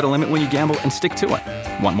 So set a limit when you gamble and stick to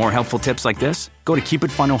it. Want more helpful tips like this? Go to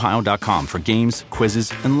keepitfunohio.com for games,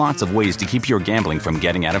 quizzes, and lots of ways to keep your gambling from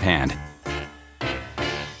getting out of hand.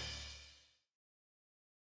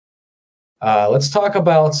 Let's talk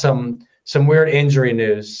about some weird injury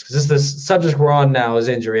news, because the subject we're on now is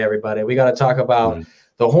injury, everybody. We got to talk about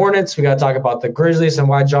the Hornets. We got to talk about the Grizzlies and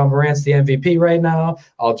why John Morant's the MVP right now,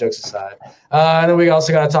 all jokes aside. And then we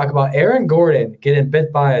also got to talk about Aaron Gordon getting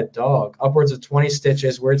bit by a dog, upwards of 20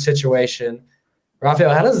 stitches, weird situation.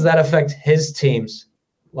 Raphael, how does that affect his team's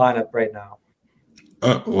lineup right now?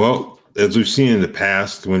 Well, as we've seen in the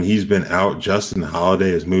past, when he's been out, Justin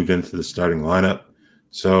Holiday has moved into the starting lineup.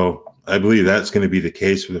 So I believe that's going to be the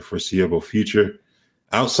case for the foreseeable future.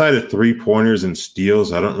 Outside of 3-pointers and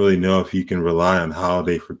steals, I don't really know if you can rely on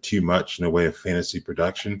Holiday for too much in the way of fantasy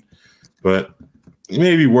production, but it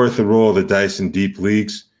may be worth a roll of the dice in deep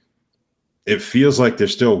leagues. It feels like they're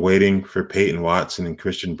still waiting for Peyton Watson and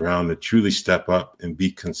Christian Brown to truly step up and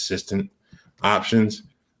be consistent options.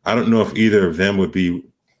 I don't know if either of them would be,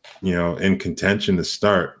 in contention to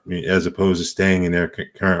start, as opposed to staying in their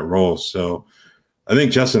current roles. So I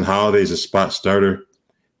think Justin Holiday is a spot starter,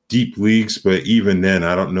 deep leagues, but even then,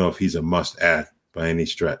 I don't know if he's a must-add by any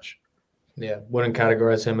stretch. Yeah, wouldn't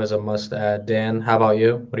categorize him as a must-add. Dan, how about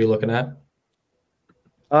you? What are you looking at?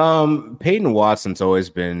 Peyton Watson's always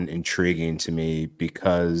been intriguing to me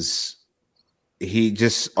because he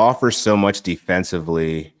just offers so much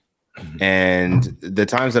defensively. And the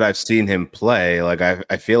times that I've seen him play, like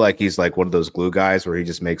I feel like he's like one of those glue guys where he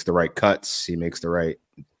just makes the right cuts. He makes the right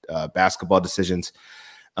basketball decisions.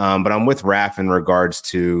 But I'm with Raph in regards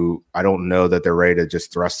to, I don't know that they're ready to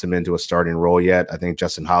just thrust him into a starting role yet. I think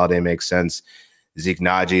Justin Holiday makes sense. Zeke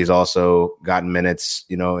Naji's also gotten minutes,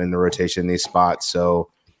 in the rotation in these spots. So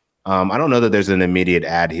I don't know that there's an immediate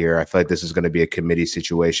add here. I feel like this is going to be a committee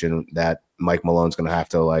situation that Mike Malone's going to have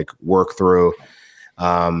to work through.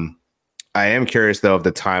 I am curious though of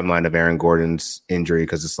the timeline of Aaron Gordon's injury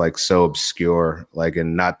because it's so obscure,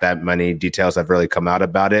 and not that many details have really come out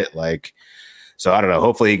about it. So I don't know.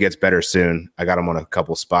 Hopefully he gets better soon. I got him on a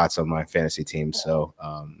couple spots on my fantasy team. So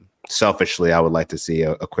selfishly, I would like to see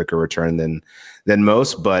a quicker return than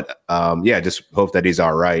most. But just hope that he's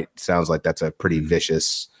all right. Sounds like that's a pretty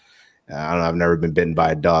vicious. I don't know. I've never been bitten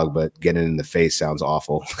by a dog, but getting in the face sounds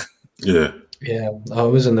awful. Yeah. Yeah. Oh,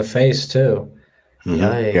 it was in the face too. Mm-hmm.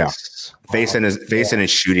 Yikes. Yeah. Face in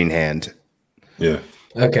his shooting hand. Yeah.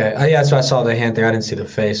 Okay. That's why I saw the hand there. I didn't see the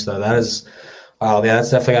face though. That is, wow. Yeah,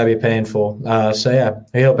 that's definitely gotta be painful.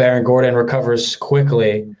 We hope Aaron Gordon recovers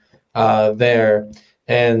quickly there.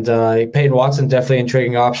 And Peyton Watson, definitely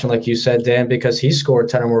intriguing option, like you said, Dan, because he scored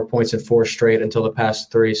 10 or more points in 4 straight until the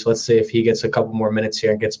past 3. So let's see if he gets a couple more minutes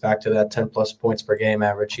here and gets back to that 10-plus points per game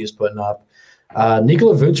average he's putting up.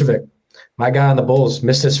 Nikola Vucevic, my guy on the Bulls,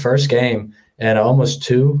 missed his first game in almost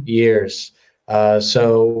 2 years.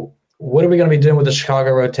 So what are we going to be doing with the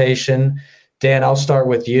Chicago rotation? Dan, I'll start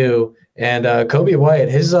with you. And Kobe White,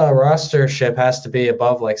 his rostership has to be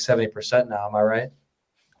above 70% now. Am I right?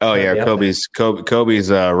 Oh yeah, Kobe's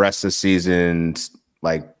rest of the season,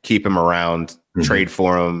 keep him around, trade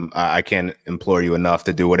for him. I can't implore you enough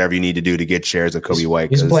to do whatever you need to do to get shares of Kobe White.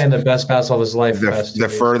 He's playing the best basketball of his life. The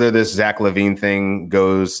further this Zach LaVine thing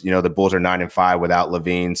goes, the Bulls are 9-5 without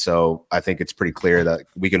LaVine, so I think it's pretty clear that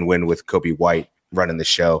we can win with Kobe White running the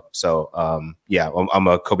show. So I'm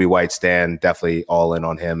a Kobe White stan, definitely all in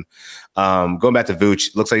on him. Going back to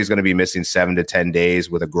Vooch, looks like he's going to be missing 7 to 10 days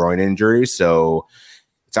with a groin injury. So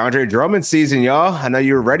it's Andre Drummond season, y'all. I know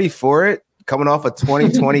you were ready for it. Coming off a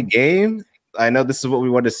 2020 game. I know this is what we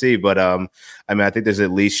want to see, but I think there's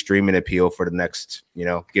at least streaming appeal for the next,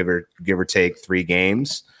 give or take 3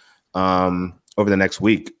 games over the next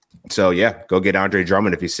week. So go get Andre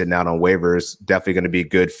Drummond if he's sitting out on waivers. Definitely going to be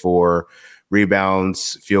good for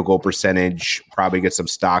rebounds, field goal percentage. Probably get some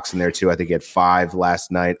stocks in there too. I think he had 5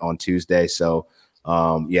 last night on Tuesday. So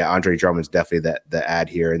Andre Drummond's definitely the add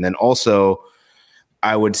here, and then also.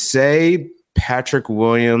 I would say Patrick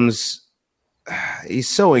Williams, he's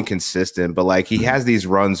so inconsistent, but he has these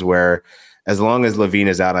runs where as long as LaVine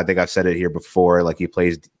is out, I think I've said it here before, he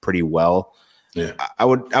plays pretty well. Yeah. I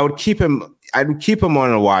would keep him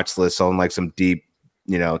on a watch list on some deep,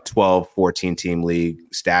 12, 14 team league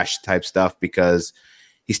stash type stuff because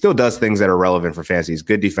he still does things that are relevant for fantasy. He's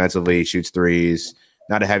good defensively, shoots threes,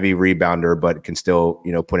 not a heavy rebounder, but can still,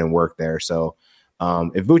 put in work there. So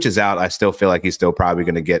if Vooch is out, I still feel like he's still probably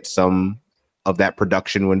going to get some of that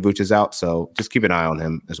production when Vooch is out. So just keep an eye on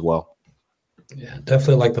him as well. Yeah,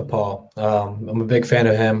 definitely like the Paul. I'm a big fan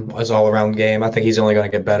of him as all-around game. I think he's only going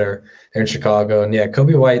to get better here in Chicago. And,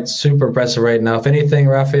 Kobe White, super impressive right now. If anything,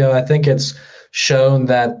 Raphael, I think it's shown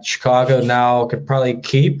that Chicago now could probably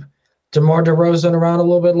keep DeMar DeRozan around a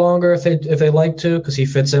little bit longer if they like to, because he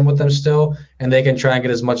fits in with them still, and they can try and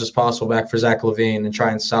get as much as possible back for Zach LaVine and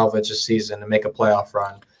try and salvage a season and make a playoff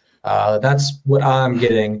run. That's what I'm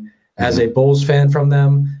getting as a Bulls fan from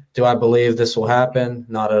them. Do I believe this will happen?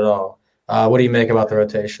 Not at all. What do you make about the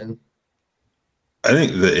rotation? I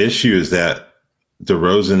think the issue is that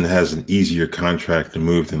DeRozan has an easier contract to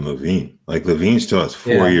move than LaVine. LaVine still has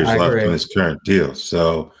 4 years left in his current deal,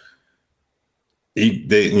 so. We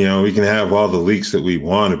can have all the leaks that we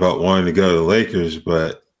want about wanting to go to the Lakers,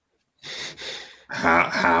 but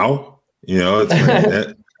How? You know, it's like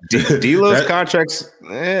that. D'Lo's contract's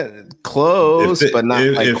close, but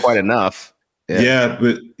not quite enough. Yeah,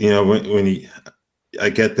 but you know when I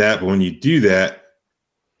get that, but when you do that,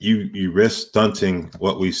 you risk stunting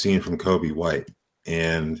what we've seen from Kobe White,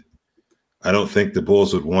 and I don't think the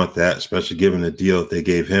Bulls would want that, especially given the deal that they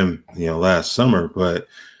gave him, last summer. But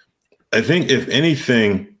I think if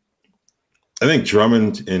anything, I think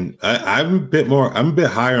Drummond and I'm a bit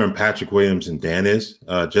higher on Patrick Williams than Dan is,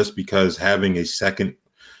 just because having a second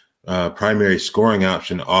primary scoring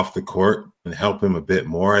option off the court and help him a bit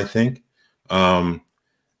more, I think.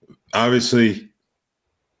 Obviously,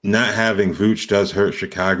 not having Vooch does hurt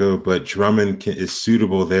Chicago, but Drummond is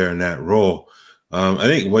suitable there in that role. I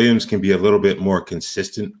think Williams can be a little bit more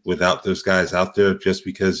consistent without those guys out there, just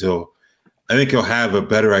because he'll have a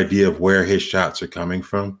better idea of where his shots are coming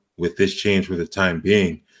from with this change for the time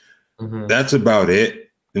being. Mm-hmm. That's about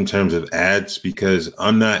it in terms of ads, because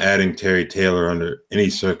I'm not adding Terry Taylor under any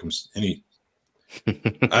circumstance.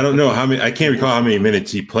 I don't know how many. I can't recall how many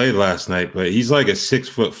minutes he played last night, but he's like a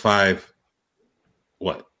 6'5".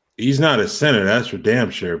 What? He's not a center, that's for damn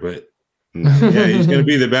sure. But yeah, he's going to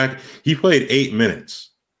be the back. He played 8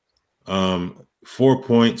 minutes, 4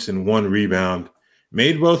 points and 1 rebound.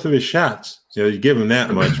 Made both of his shots. So you give him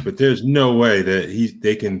that much, but there's no way that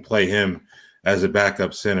they can play him as a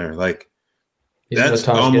backup center. Like, that's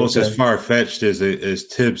almost as far fetched as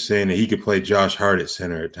Tibbs saying that he could play Josh Hart at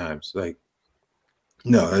center at times. Like,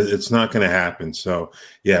 no, it's not going to happen. So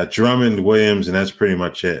yeah, Drummond, Williams, and that's pretty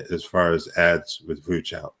much it as far as ads with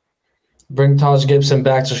Vooch out. Bring Taj Gibson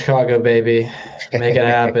back to Chicago, baby. Make it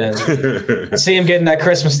happen. I see him getting that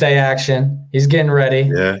Christmas Day action. He's getting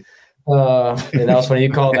ready. Yeah. That was when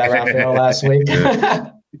you called that, Raphael, last week.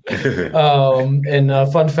 And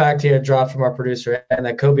a fun fact here dropped from our producer, and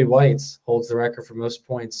that Kobe White holds the record for most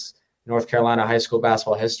points in North Carolina high school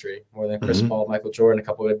basketball history, more than Chris Paul, Michael Jordan, a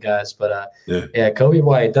couple of good guys. But Kobe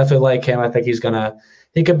White, definitely like him. I think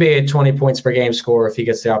he could be a 20 points per game scorer if he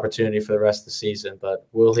gets the opportunity for the rest of the season. But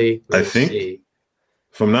will he? I think,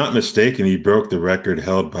 if I'm not mistaken, he broke the record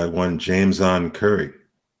held by one James On Curry.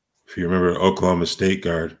 If you remember, Oklahoma State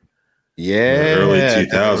guard. Yeah, early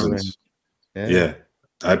 2000s. Yeah.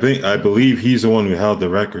 I believe he's the one who held the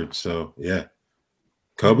record. So yeah,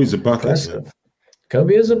 Kobe's a bucket.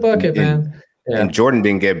 Kobe is a bucket, man. Yeah. And Jordan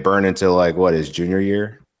didn't get burned until his junior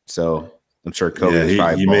year. So I'm sure Kobe.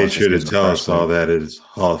 Yeah, he made sure to tell us all that at his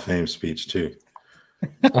Hall of Fame speech too.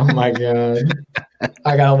 Oh my God,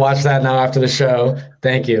 I gotta watch that now after the show.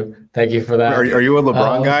 Thank you for that. Are you a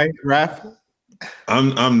LeBron guy, Raph?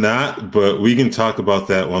 I'm not, but we can talk about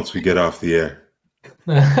that once we get off the air.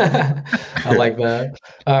 I like that.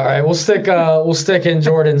 All right, we'll stick in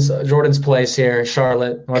Jordan's place here,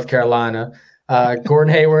 Charlotte, North Carolina.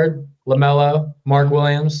 Gordon Hayward, LaMelo, Mark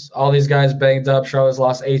Williams, all these guys banged up. Charlotte's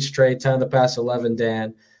lost 8 straight, 10 of the past 11.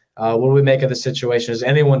 Dan, what do we make of the situation? Is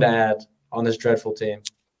anyone to add on this dreadful team?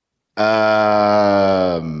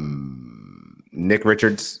 Nick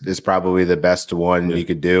Richards is probably the best one you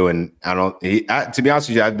could do, and to be honest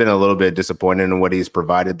with you, I've been a little bit disappointed in what he's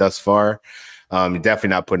provided thus far. Definitely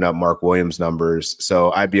not putting up Mark Williams numbers,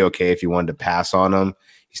 so I'd be okay if you wanted to pass on him.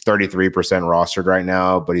 He's 33% rostered right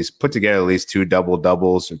now, but he's put together at least 2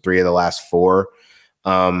 double-doubles in 3 of the last 4.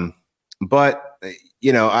 But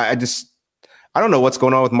I don't know what's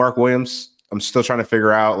going on with Mark Williams. I'm still trying to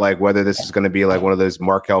figure out whether this is going to be one of those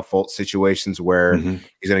Markelle Fultz situations where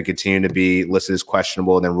he's going to continue to be listed as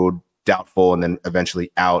questionable and then ruled doubtful and then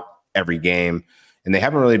eventually out every game. And they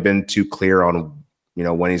haven't really been too clear on,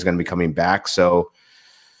 when he's going to be coming back. So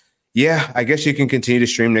yeah, I guess you can continue to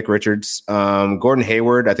stream Nick Richards. Gordon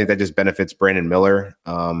Hayward, I think that just benefits Brandon Miller.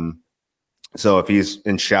 So if he's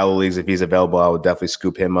in shallow leagues, if he's available, I would definitely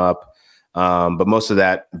scoop him up. But most of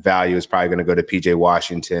that value is probably going to go to PJ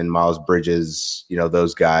Washington, Miles Bridges,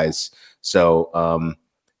 those guys. So,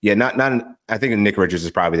 I think Nick Richards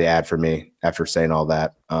is probably the ad for me after saying all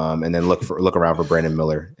that. And then look around for Brandon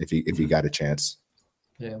Miller if you got a chance.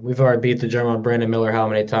 Yeah, we've already beat the drum on Brandon Miller how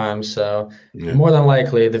many times? So more than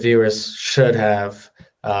likely the viewers should have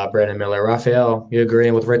Brandon Miller. Raphael, you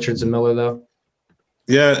agreeing with Richards and Miller though?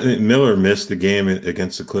 Yeah, Miller missed the game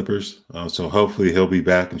against the Clippers, so hopefully he'll be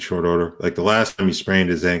back in short order. The last time he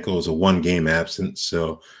sprained his ankle was a 1-game absence,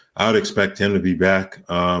 so I would expect him to be back.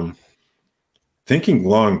 Thinking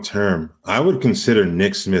long term, I would consider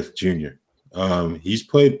Nick Smith Jr. He's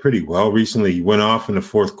played pretty well recently. He went off in the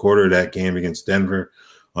fourth quarter of that game against Denver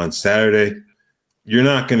on Saturday. You're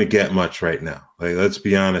not going to get much right now. Let's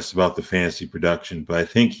be honest about the fantasy production, but I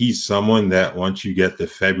think he's someone that once you get to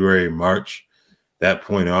February, March, that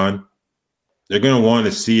point on, they're going to want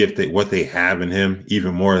to see what they have in him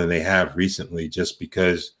even more than they have recently, just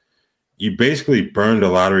because you basically burned a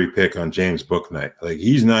lottery pick on James Bouknight. Like,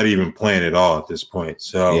 he's not even playing at all at this point.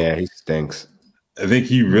 So yeah, he stinks. I think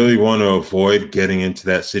you really want to avoid getting into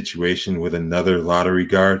that situation with another lottery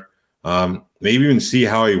guard. Maybe even see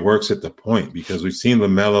how he works at the point, because we've seen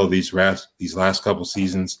LaMelo these last couple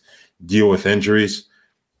seasons deal with injuries.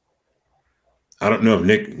 I don't know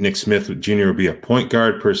if Nick Smith Jr. would be a point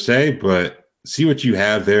guard per se, but see what you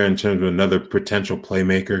have there in terms of another potential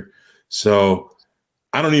playmaker. So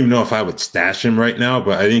I don't even know if I would stash him right now,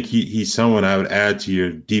 but I think he's someone I would add to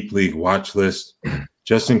your deep league watch list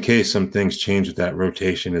just in case some things change with that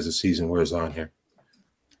rotation as the season wears on here.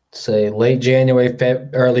 Say late January,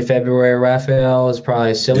 early February, Raphael is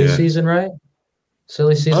probably silly season, right?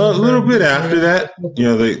 Silly season. A little bit after that,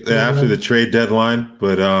 after the trade deadline.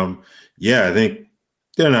 But I think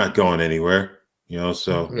they're not going anywhere,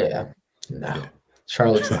 so. No.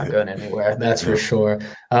 Charlotte's not going anywhere. That's for sure.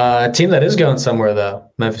 A team that is going somewhere, though,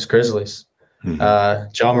 Memphis Grizzlies.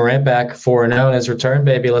 John Morant back 4-0 in his return,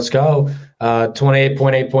 baby. Let's go.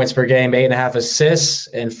 28.8 points per game, 8.5 assists,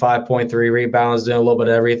 and 5.3 rebounds, doing a little bit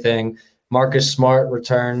of everything. Marcus Smart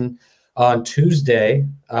returned on Tuesday.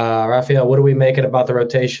 Raphael, what are we making about the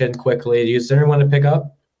rotation quickly? Is there anyone to pick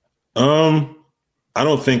up? I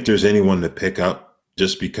don't think there's anyone to pick up,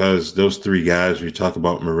 just because those three guys, we talk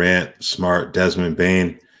about Morant, Smart, Desmond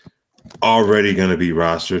Bane, already going to be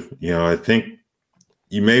rostered. I think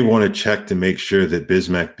you may want to check to make sure that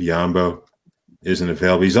Bismack Biyombo isn't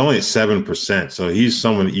available. He's only at 7%, so he's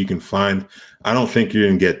someone that you can find. I don't think you're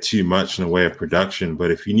going to get too much in the way of production, but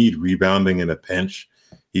if you need rebounding in a pinch,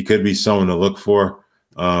 he could be someone to look for.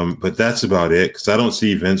 But that's about it, because I don't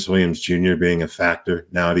see Vince Williams Jr. being a factor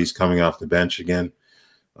now that he's coming off the bench again.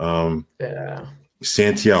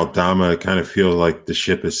 Santi Aldama, kind of feel like the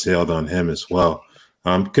ship has sailed on him as well.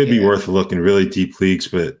 Could be worth a look in really deep leagues,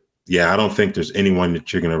 but I don't think there's anyone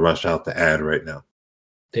that you're going to rush out to add right now.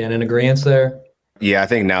 Dan, in agreement there? Yeah, I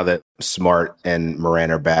think now that Smart and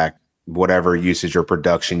Morant are back, whatever usage or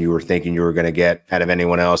production you were thinking you were going to get out of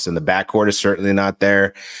anyone else in the backcourt is certainly not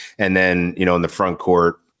there. And then, in the front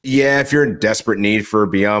court, if you're in desperate need for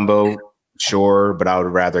Biyombo, sure, but I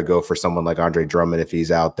would rather go for someone like Andre Drummond if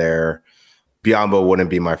he's out there. Biyombo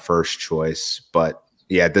wouldn't be my first choice, but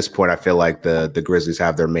at this point, I feel like the Grizzlies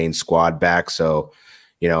have their main squad back. So,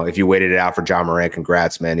 if you waited it out for John Morant,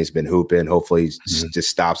 congrats, man. He's been hooping. Hopefully he just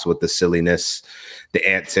stops with the silliness, the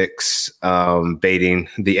antics, baiting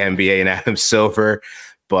the NBA and Adam Silver.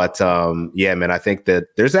 But man, I think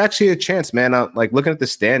that there's actually a chance, man. Like, looking at the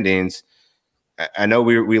standings, I know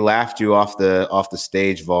we laughed you off the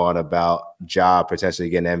stage, Vaughn, about Ja potentially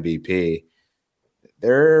getting MVP.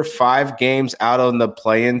 They're 5 games out on the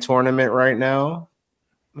play-in tournament right now.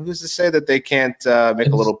 Who's to say that they can't make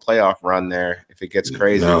a little playoff run there if it gets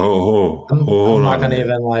crazy? No, I'm not going to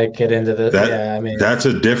even get into this. That's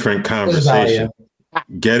a different conversation.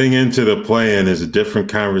 Getting into the play-in is a different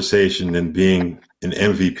conversation than being an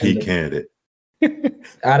MVP candidate.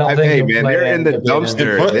 I don't think. Hey, man, they're in the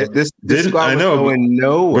dumpster. This squad was going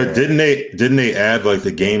nowhere. But didn't they add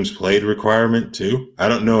the games played requirement too? I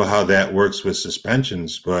don't know how that works with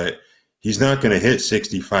suspensions, but he's not going to hit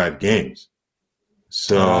 65 games.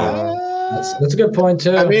 So that's a good point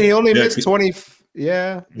too. I mean, he only missed 20.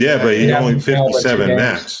 Yeah, but he only 57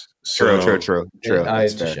 max. So, true.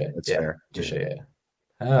 That's fair.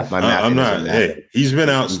 I'm not. Hey, he's been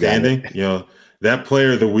outstanding. That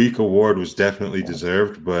Player of the Week award was definitely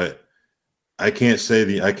deserved, but I can't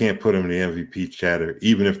put him in the MVP chatter,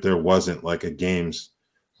 even if there wasn't a games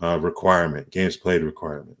played requirement.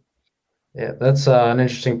 Yeah, that's an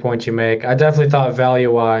interesting point you make. I definitely thought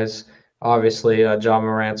value-wise, obviously, John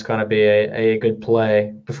Morant's going to be a good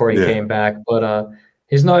play before he came back, but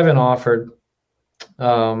he's not even offered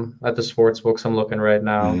at the sports books I'm looking right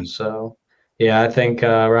now. Mm-hmm. So, I think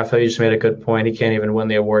Raphael, you just made a good point. He can't even win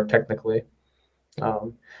the award technically.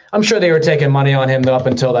 I'm sure they were taking money on him up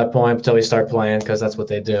until that point, until he started playing, because that's what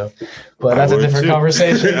they do. But that's a different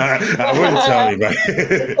conversation. I wouldn't tell anybody.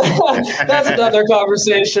 That's another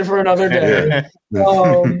conversation for another day.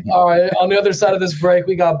 All right. On the other side of this break,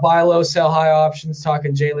 we got buy low, sell high options,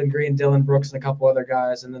 talking Jalen Green, Dylan Brooks, and a couple other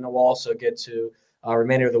guys. And then we'll also get to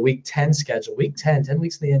remainder of the Week 10 schedule. Week 10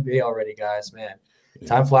 weeks in the NBA already, guys. Man,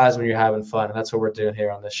 time flies when you're having fun, and that's what we're doing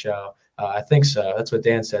here on this show. I think so. That's what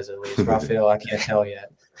Dan says, at least. Raphael, I can't tell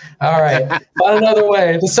yet. All right. Find another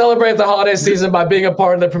way to celebrate the holiday season by being a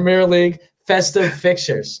part of the Premier League festive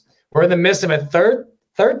fixtures. We're in the midst of a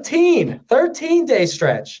 13-day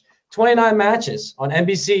stretch, 29 matches on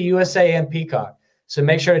NBC, USA, and Peacock. So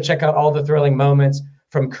make sure to check out all the thrilling moments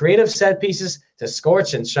from creative set pieces to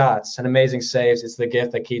scorching shots and amazing saves. It's the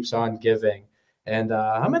gift that keeps on giving. And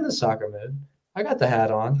I'm in the soccer mood. I got the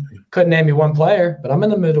hat on. Couldn't name you one player, but I'm in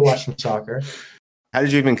the mood to watch some soccer. How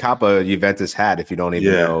did you even cop a Juventus hat if you don't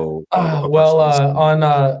even know? On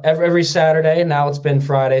every Saturday, now it's been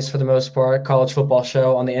Fridays for the most part, college football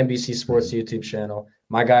show on the NBC Sports YouTube channel.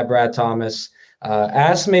 My guy, Brad Thomas,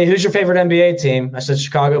 asked me, who's your favorite NBA team? I said,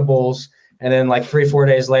 Chicago Bulls. And then like 3-4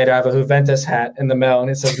 days later, I have a Juventus hat in the mail, and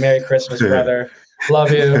it says, Merry Christmas, brother.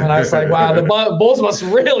 Love you. And I was like, wow, the Bulls must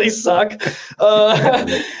really suck.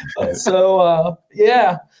 I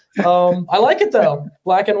like it, though.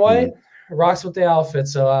 Black and white. Rocks with the outfit.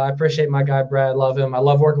 So I appreciate my guy, Brad. Love him. I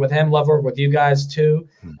love working with him. Love working with you guys, too.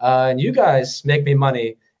 And you guys make me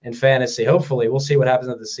money in fantasy. Hopefully. We'll see what happens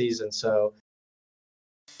in the season. So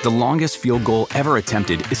The longest field goal ever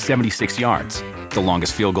attempted is 76 yards. The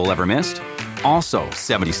longest field goal ever missed? Also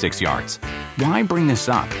 76 yards. Why bring this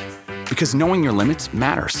up? Because knowing your limits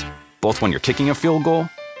matters, both when you're kicking a field goal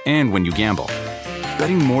and when you gamble.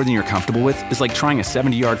 Betting more than you're comfortable with is like trying a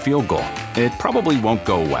 70-yard field goal. It probably won't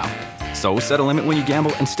go well. So set a limit when you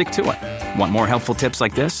gamble and stick to it. Want more helpful tips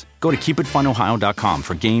like this? Go to keepitfunohio.com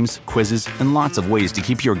for games, quizzes, and lots of ways to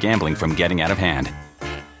keep your gambling from getting out of hand.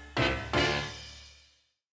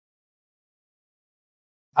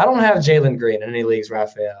 I don't have Jalen Green in any leagues,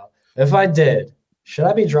 Raphael. If I did, should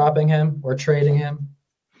I be dropping him or trading him?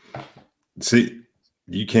 See,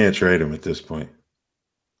 you can't trade him at this point.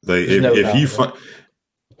 Like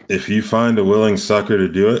if you find a willing sucker to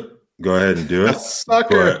do it, go ahead and do it. A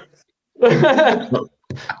sucker. Am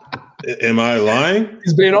I lying?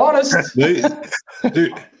 He's being honest.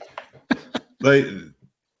 Dude, like,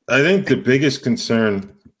 I think the biggest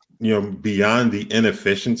concern, beyond the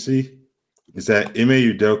inefficiency, is that Ime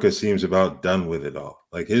Udoka seems about done with it all.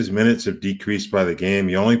 Like, his minutes have decreased by the game.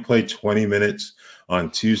 He only played 20 minutes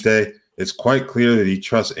on Tuesday. It's quite clear that he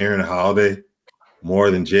trusts Aaron Holiday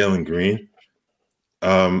more than Jalen Green.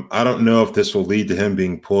 I don't know if this will lead to him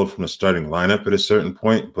being pulled from the starting lineup at a certain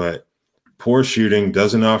point, but poor shooting,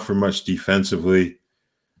 doesn't offer much defensively.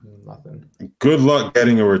 Nothing. Good luck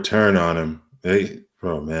getting a return on him.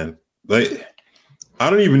 I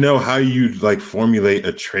don't even know how you'd formulate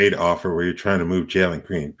a trade offer where you're trying to move Jalen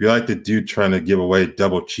Green. Be like the dude trying to give away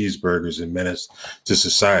double cheeseburgers and menace to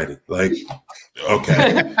society. Okay,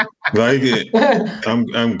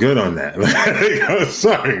 I'm good on that. I'm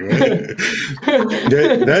sorry, man.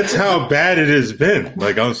 That's how bad it has been.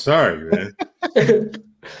 I'm sorry, man.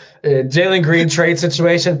 Jalen Green trade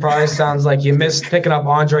situation probably sounds like you missed picking up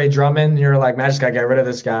Andre Drummond. You're like, man, I just got to get rid of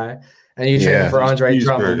this guy. And you trade for Andre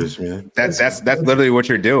Drummond. Man. That's literally what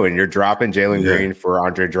you're doing. You're dropping Jalen Green for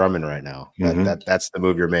Andre Drummond right now. That's the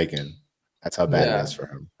move you're making. That's how bad it is for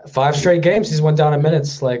him. 5 straight games, he's went down in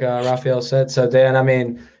minutes, like Raphael said. So, Dan, I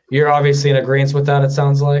mean, you're obviously in agreement with that, it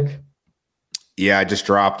sounds like. Yeah, I just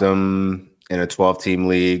dropped him in a 12-team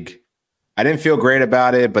league. I didn't feel great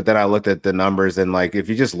about it, but then I looked at the numbers and, if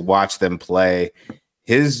you just watch them play,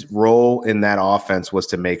 his role in that offense was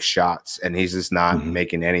to make shots, and he's just not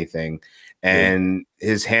making anything. And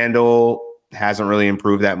his handle hasn't really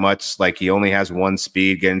improved that much. He only has one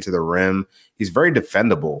speed getting to the rim. He's very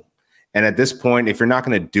defendable. And at this point, if you're not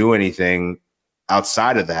going to do anything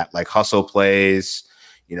outside of that, like hustle plays,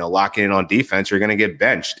 locking in on defense, you're going to get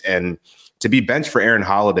benched. And to be benched for Aaron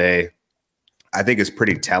Holiday, I think is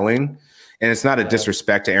pretty telling. And it's not a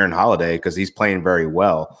disrespect to Aaron Holiday because he's playing very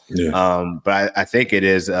well. Yeah. But I think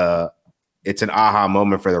it's an aha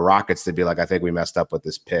moment for the Rockets to be like, I think we messed up with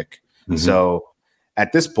this pick. So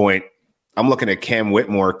at this point, I'm looking at Cam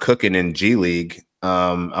Whitmore cooking in G League.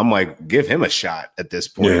 I'm like, give him a shot at this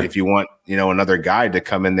point if you want, another guy to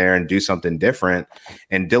come in there and do something different.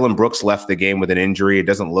 And Dylan Brooks left the game with an injury. It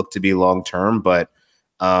doesn't look to be long-term, but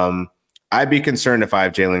I'd be concerned if I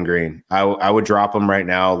have Jalen Green. I would drop him right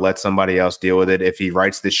now, let somebody else deal with it. If he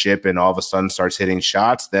rights the ship and all of a sudden starts hitting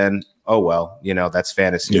shots, then, oh, well, that's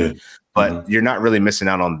fantasy. Yeah. But you're not really missing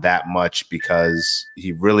out on that much because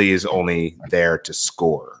he really is only there to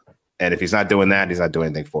score. And if he's not doing that, he's not doing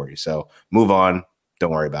anything for you. So move on.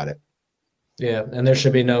 Don't worry about it. Yeah, and there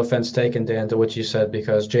should be no offense taken, Dan, to what you said,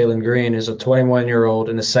 because Jalen Green is a 21-year-old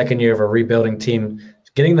in the second year of a rebuilding team,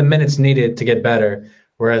 getting the minutes needed to get better,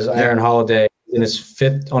 whereas Aaron Holiday on his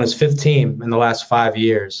fifth team in the last 5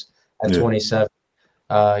 years at 27.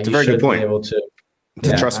 It's a very good point. It's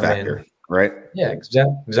a trust factor, right? Yeah,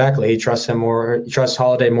 exactly. He trusts him more. He trusts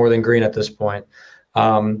Holiday more than Green at this point.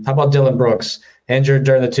 How about Dylan Brooks? Injured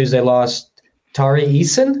during the Tuesday loss. Tari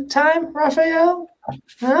Eason time, Raphael?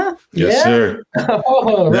 Huh? Yes, sir.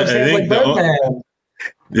 Oh, like Bogdan.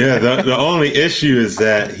 Yeah, the only issue is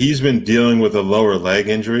that he's been dealing with a lower leg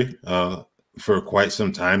injury for quite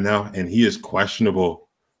some time now, and he is questionable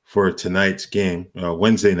for tonight's game,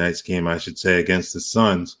 Wednesday night's game, I should say, against the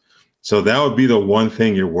Suns. So that would be the one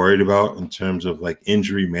thing you're worried about in terms of like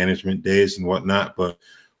injury management days and whatnot. But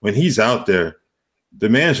when he's out there, the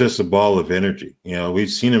man's just a ball of energy. You know, we've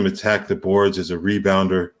seen him attack the boards as a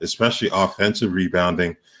rebounder, especially offensive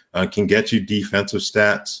rebounding, can get you defensive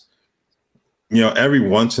stats. You know, every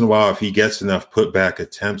once in a while, if he gets enough putback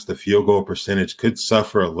attempts, the field goal percentage could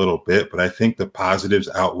suffer a little bit, but I think the positives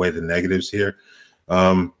outweigh the negatives here.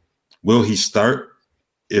 Will he start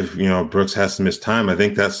if, you know, Brooks has to miss time? I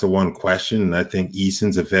think that's the one question, and I think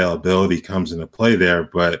Eason's availability comes into play there.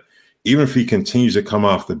 But even if he continues to come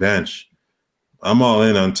off the bench, I'm all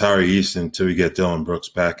in on Tari Eason until we get Dillon Brooks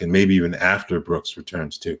back, and maybe even after Brooks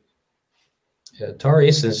returns too. Yeah, Tari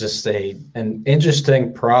Eason is just an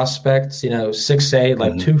interesting prospect, you know, 6'8",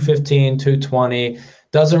 like 215, 220.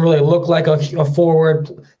 Doesn't really look like a forward,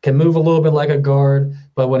 can move a little bit like a guard.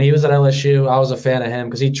 But when he was at LSU, I was a fan of him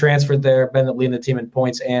because he transferred there, been leading the team in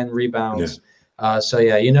points and rebounds. Yeah. So,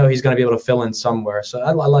 yeah, you know he's going to be able to fill in somewhere. So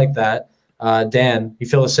I like that. Dan, you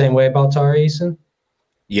feel the same way about Tari Eason?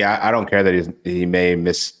 Yeah, I don't care that he may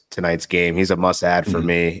miss tonight's game. He's a must-add for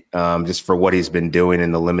me, just for what he's been doing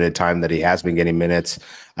in the limited time that he has been getting minutes.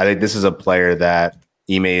 I think this is a player that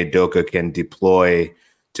Ime Udoka can deploy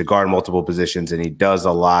to guard multiple positions, and he does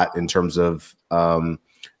a lot in terms of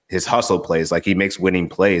his hustle plays. Like, he makes winning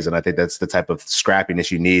plays, and I think that's the type of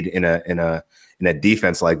scrappiness you need in a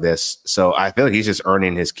defense like this. So I feel like he's just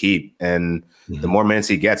earning his keep, and the more minutes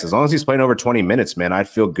he gets, as long as he's playing over 20 minutes, man, I'd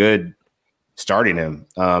feel good starting him.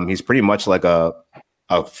 He's pretty much like a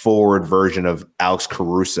forward version of Alex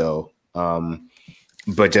Caruso.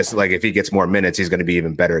 But just like if he gets more minutes, he's going to be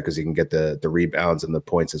even better because he can get the rebounds and the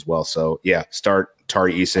points as well. So yeah, start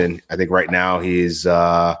Tari Eason. I think right now he's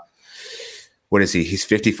what is he? He's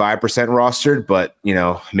 55% rostered, but you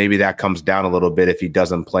know, maybe that comes down a little bit if he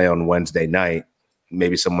doesn't play on Wednesday night.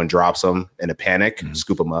 Maybe someone drops him in a panic,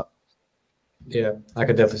 scoop him up. Yeah, I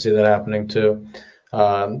could definitely see that happening too.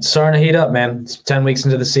 Starting to heat up, man. It's 10 weeks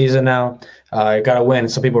into the season now. You got to win.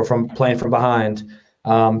 Some people are playing from behind.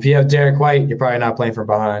 If you have Derrick White, you're probably not playing from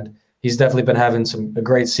behind. He's definitely been having a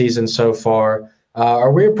great season so far.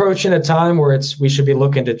 Are we approaching a time where we should be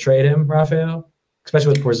looking to trade him, Raphael,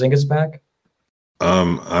 especially with Porzingis back?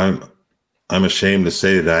 I'm ashamed to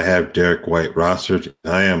say that I have Derrick White rostered.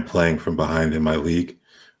 I am playing from behind in my league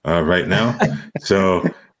right now. So.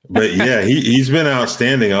 But yeah, he's been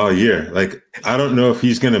outstanding all year. Like, I don't know if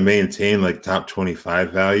he's going to maintain like top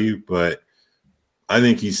 25 value, but I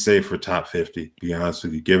think he's safe for top 50, to be honest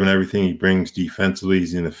with you. Given everything he brings defensively,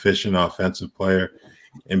 he's an efficient offensive player.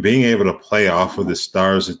 And being able to play off of the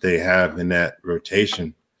stars that they have in that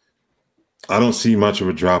rotation, I don't see much of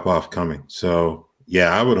a drop-off coming. So, yeah,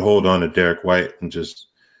 I would hold on to Derrick White and just,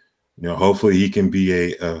 you know, hopefully he can be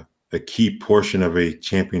a key portion of a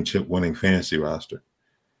championship-winning fantasy roster.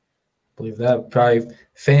 Believe that. Probably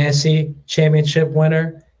fantasy championship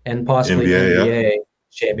winner and possibly NBA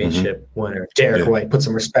championship winner. Derrick White. Put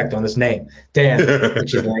some respect on his name. Dan,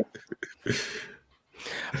 what you think?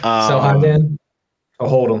 So how, Dan? Oh,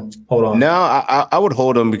 hold on. No, I would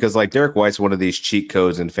hold him because like Derrick White's one of these cheat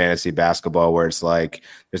codes in fantasy basketball where it's like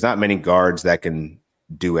there's not many guards that can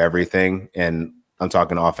do everything. And I'm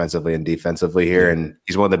talking offensively and defensively here. And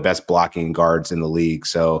he's one of the best blocking guards in the league.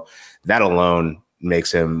 So that alone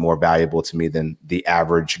makes him more valuable to me than the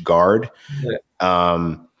average guard.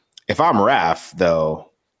 Yeah. If I'm Raf,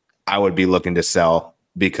 though, I would be looking to sell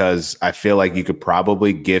because I feel like you could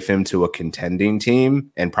probably give him to a contending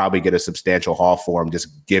team and probably get a substantial haul for him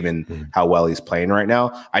just given how well he's playing right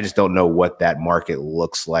now. I just don't know what that market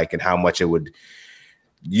looks like and how much you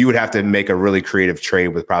would have to make a really creative trade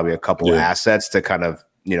with probably a couple of assets to kind of,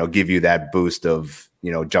 you know, give you that boost of,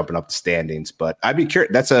 you know, jumping up the standings. But I'd be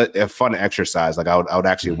curious. That's a fun exercise. Like I would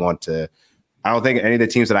actually want to. I don't think any of the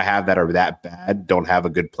teams that I have that are that bad don't have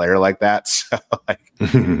a good player like that. So like,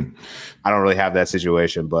 I don't really have that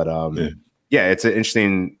situation. But yeah, it's an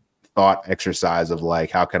interesting thought exercise of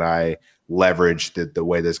like, how can I leverage the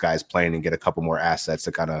way this guy's playing and get a couple more assets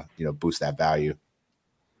to kind of, you know, boost that value.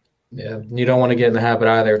 Yeah, you don't want to get in the habit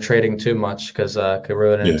either of trading too much because it could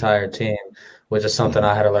ruin an entire team, which is something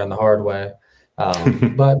I had to learn the hard way.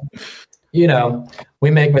 But, you know, we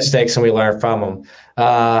make mistakes and we learn from them.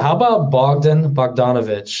 How about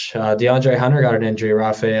Bogdanovic? DeAndre Hunter got an injury,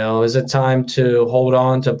 Raphael. Is it time to hold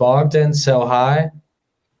on to Bogdan, sell high?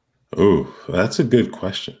 Oh, that's a good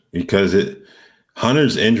question because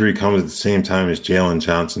Hunter's injury comes at the same time as Jalen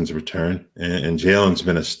Johnson's return. And Jalen's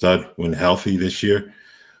been a stud when healthy this year.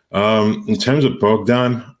 In terms of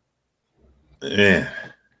Bogdan,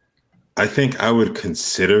 I think I would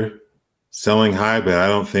consider selling high, but I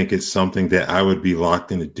don't think it's something that I would be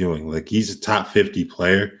locked into doing. Like, he's a top 50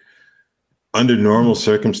 player. Under normal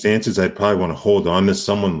circumstances, I'd probably want to hold on to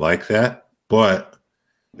someone like that, but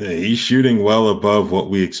he's shooting well above what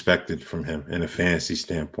we expected from him in a fantasy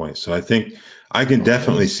standpoint. So I think I can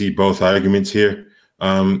definitely see both arguments here.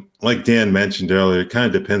 Like Dan mentioned earlier, it kind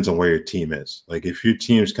of depends on where your team is. Like, if your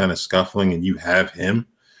team's kind of scuffling and you have him,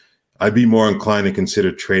 I'd be more inclined to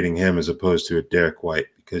consider trading him as opposed to a Derrick White,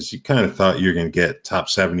 because you kind of thought you were going to get top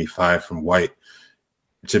 75 from White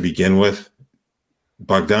to begin with.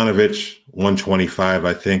 Bogdanovic, 125,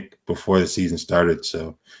 I think, before the season started.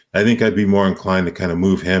 So I think I'd be more inclined to kind of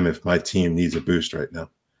move him if my team needs a boost right now.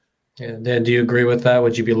 Yeah, Dan, do you agree with that?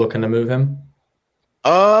 Would you be looking to move him?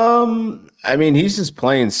 I mean, he's just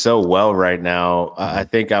playing so well right now. I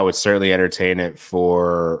think I would certainly entertain it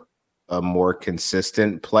for a more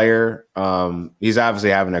consistent player. He's obviously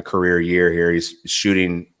having a career year here. He's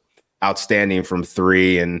shooting outstanding from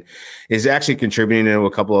three and is actually contributing into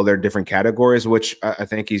a couple other different categories, which I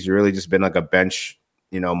think he's really just been like a bench,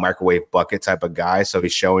 microwave bucket type of guy. So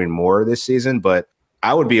he's showing more this season, but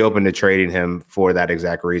I would be open to trading him for that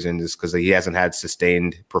exact reason, just because he hasn't had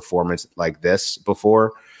sustained performance like this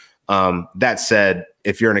before. That said,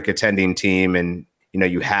 if you're in a contending team and,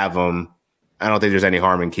 you have him, I don't think there's any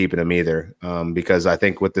harm in keeping him either, because I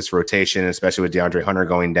think with this rotation, especially with DeAndre Hunter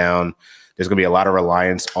going down, there's going to be a lot of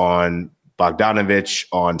reliance on Bogdanovic,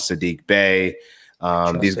 on Sadiq Bey.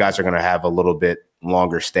 These guys are going to have a little bit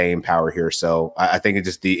longer staying power here. So I think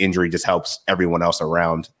the injury just helps everyone else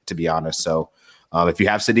around, to be honest. So if you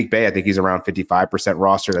have Sadiq Bey, I think he's around 55%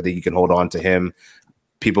 rostered. I think you can hold on to him.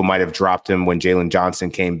 People might have dropped him when Jalen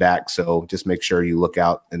Johnson came back. So just make sure you look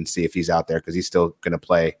out and see if he's out there, because he's still going to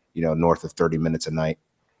play, north of 30 minutes a night.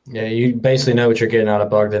 Yeah, you basically know what you're getting out of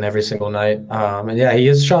Bogdan every single night. And yeah, he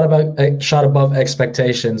is shot above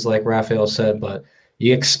expectations, like Raphael said, but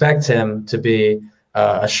you expect him to be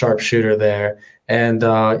a sharp shooter there. And,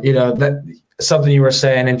 that something you were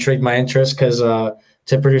saying intrigued my interest, because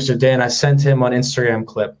to producer Dan, I sent him an Instagram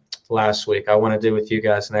clip last week. I want to do with you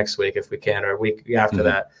guys next week if we can, or a week after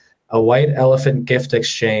that. A white elephant gift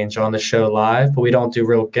exchange on the show live, but we don't do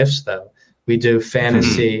real gifts, though. We do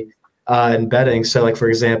fantasy and betting. So, like, for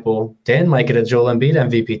example, Dan might get a Joel Embiid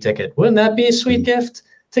MVP ticket. Wouldn't that be a sweet gift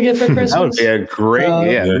to get for Christmas? That would be a great,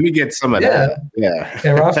 let me get some of that. Yeah.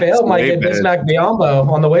 And Raphael might get Bismack Biyombo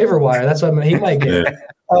on the waiver wire. That's what he might get.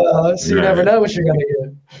 So you never know what you're going to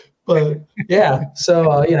get. But, yeah,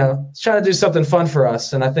 so, trying to do something fun for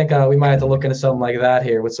us. And I think we might have to look into something like that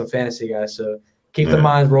here with some fantasy guys. So keep the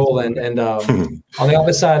mind rolling. And on the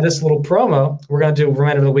other side of this little promo, we're going to do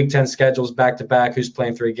reminder of the Week 10 schedules back-to-back, who's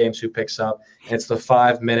playing 3 games, who picks up. And it's the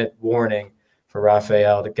 5-minute warning for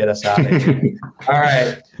Raphael to get us out of here. All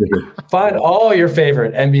right. Find all your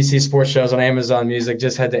favorite NBC sports shows on Amazon Music.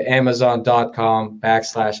 Just head to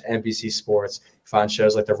amazon.com/NBC Sports. Find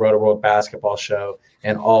shows like the Roto World Basketball Show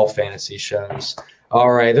and all fantasy shows.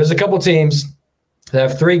 All right. There's a couple teams that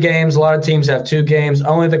have 3 games. A lot of teams have 2 games.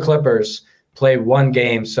 Only the Clippers play 1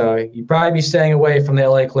 game. So you'd probably be staying away from the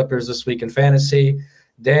LA Clippers this week in fantasy.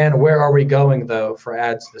 Dan, where are we going, though, for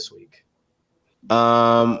ads this week?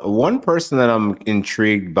 One person that I'm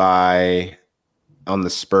intrigued by on the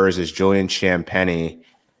Spurs is Julian Champagnie,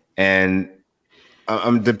 and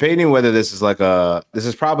I'm debating whether this is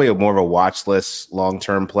probably more of a watch list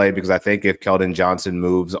long-term play, because I think if Keldon Johnson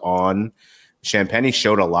moves on, Champagnie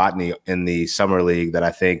showed a lot in the summer league that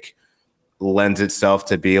I think lends itself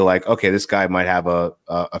to be like, okay, this guy might have a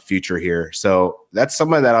future here. So that's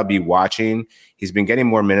somebody that I'll be watching. He's been getting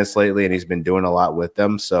more minutes lately, and he's been doing a lot with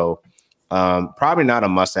them. So probably not a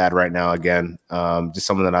must add right now. Again, just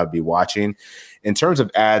someone that I'd be watching. In terms of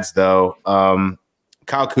ads, though,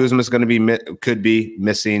 Kyle Kuzma is going to could be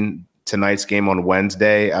missing tonight's game on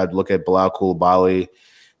Wednesday. I'd look at Bilal Coulibaly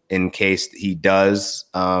in case he does.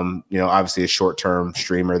 Obviously a short-term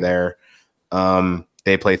streamer there.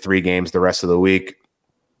 They play 3 games the rest of the week.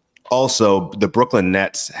 Also, the Brooklyn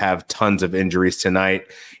Nets have tons of injuries tonight.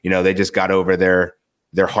 They just got over their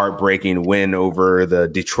heartbreaking win over the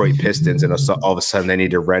Detroit Pistons, and all of a sudden they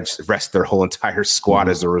need to rest their whole entire squad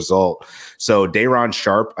as a result. So Day'Ron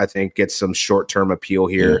Sharpe, I think, gets some short-term appeal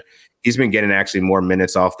here. Yeah. He's been getting actually more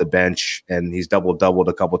minutes off the bench, and he's doubled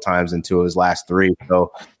a couple times in 2 of his last 3.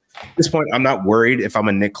 So at this point, I'm not worried. If I'm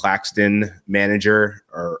a Nick Claxton manager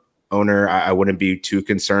or owner, I wouldn't be too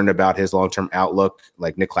concerned about his long-term outlook.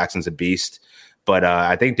 Like, Nick Claxton's a beast. But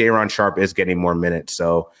I think Day'Ron Sharpe is getting more minutes.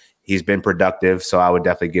 So he's been productive, so I would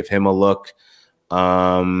definitely give him a look.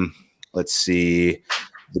 Let's see.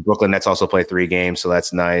 The Brooklyn Nets also play 3 games, so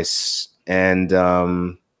that's nice. And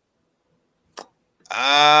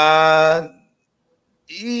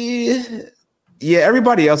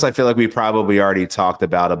everybody else I feel like we probably already talked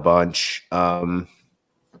about a bunch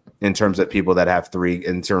in terms of people that have 3,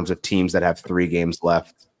 in terms of teams that have 3 games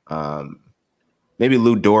left. Maybe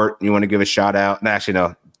Lou Dort, you want to give a shout out? No, actually,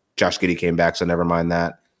 no. Josh Giddey came back, so never mind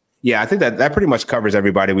that. Yeah, I think that pretty much covers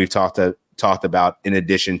everybody we've talked about in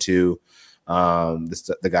addition to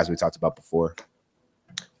the guys we talked about before.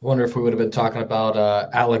 I wonder if we would have been talking about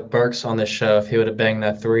Alec Burks on this show if he would have banged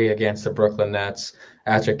that 3 against the Brooklyn Nets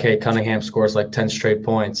after Cade Cunningham scores like 10 straight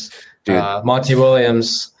points. Monty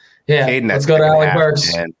Williams, let's go to Alec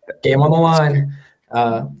Burks. Man. Game on the line.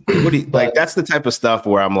 That's the type of stuff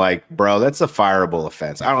where I'm like, bro, that's a fireable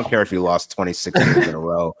offense. I don't care if you lost 26 games in a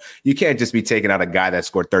row. You can't just be taking out a guy that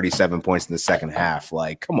scored 37 points in the second half.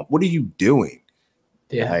 Like, come on, what are you doing?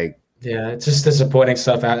 Yeah, it's just disappointing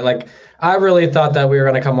stuff. Like, I really thought that we were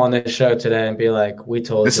going to come on this show today and be like, we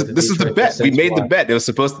told this is the bet. We made the bet. It was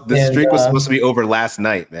the streak was supposed to be over last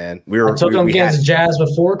night, man. I took them against Jazz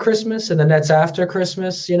before Christmas and the Nets after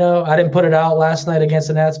Christmas. I didn't put it out last night against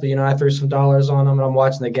the Nets, but I threw some dollars on them, and I'm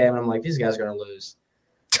watching the game, and I'm like, these guys are going to lose.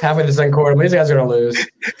 Halfway the second quarter, these guys are going to lose.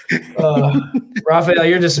 Raphael,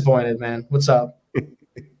 you're disappointed, man. What's up?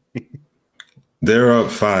 They're up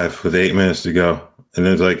 5 with 8 minutes to go. And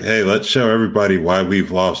it's like, hey, let's show everybody why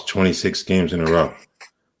we've lost 26 games in a row.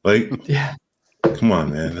 Like, come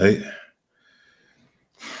on, man.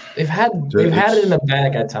 They've had it in the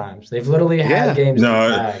bag at times. They've literally had games in the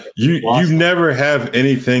bag. You never have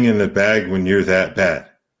anything in the bag when you're that bad.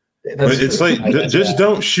 But it's like, just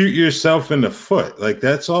don't shoot yourself in the foot. Like,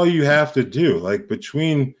 that's all you have to do. Like,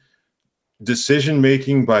 between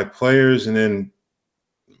decision-making by players and then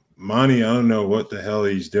Monty, I don't know what the hell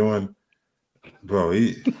he's doing. Bro,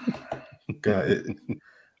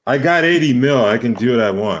 I got 80 mil. I can do what I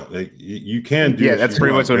want. Like, you can do. Yeah, that's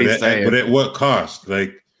pretty much what he's saying. But at what cost?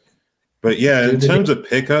 Like, but yeah, in terms of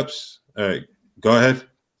pickups, go ahead.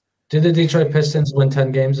 Did the Detroit Pistons win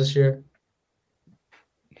 10 games this year?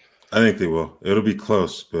 I think they will. It'll be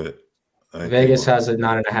close, but Vegas has it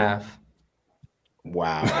 9.5.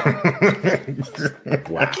 Wow.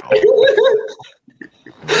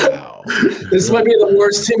 Wow. This might be the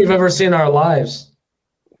worst team we've ever seen in our lives.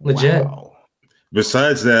 Legit. Wow.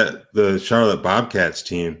 Besides that, the Charlotte Bobcats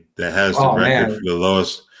team that has the record for the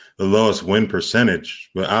lowest win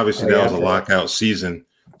percentage, but obviously that was a lockout season,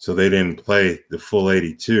 so they didn't play the full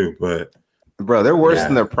 82. But bro, they're worse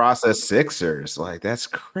than the process Sixers. Like, that's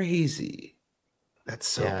crazy. That's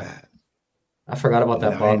so bad. I forgot about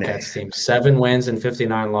that Bobcats team. 7 wins and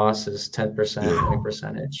 59 losses, 10% winning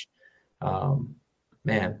percentage.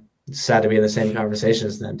 Man, it's sad to be in the same conversation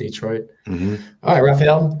as them, Detroit. Mm-hmm. All right,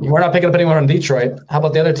 Raphael, we're not picking up anyone from Detroit. How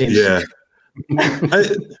about the other teams? Yeah.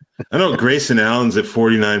 I know Grayson Allen's at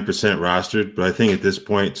 49% rostered, but I think at this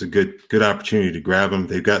point it's a good opportunity to grab him.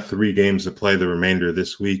 They've got 3 games to play the remainder of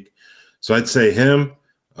this week. So I'd say him.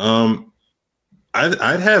 I'd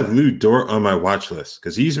have Lou Dort on my watch list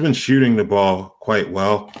because he's been shooting the ball quite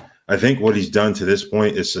well. I think what he's done to this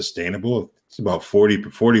point is sustainable. It's about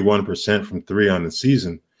 41% from 3 on the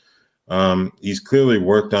season. He's clearly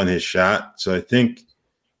worked on his shot. So I think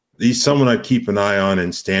he's someone I'd keep an eye on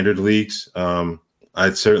in standard leagues.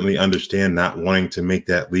 I'd certainly understand not wanting to make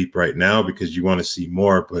that leap right now because you want to see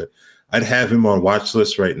more, but I'd have him on watch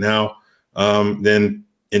list right now. Then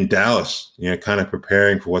in Dallas, kind of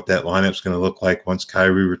preparing for what that lineup's going to look like once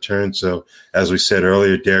Kyrie returns. So as we said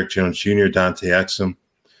earlier, Derrick Jones Jr., Dante Exum,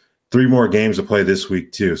 3 more games to play this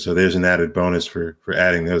week too. So there's an added bonus for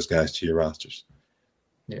adding those guys to your rosters.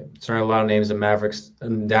 Yeah, certainly a lot of names in Mavericks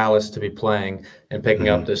and Dallas to be playing and picking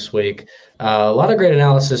up this week. A lot of great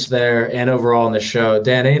analysis there and overall in the show.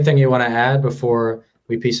 Dan, anything you want to add before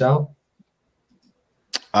we peace out?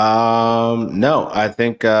 No, I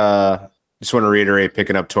think just want to reiterate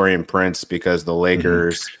picking up Taurean Prince because the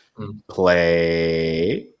Lakers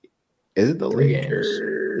play. Is it the 3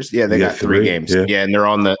 Lakers? games. Yeah, they got 3 games. Yeah, and they're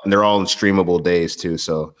all in streamable days too.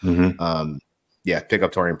 So, pick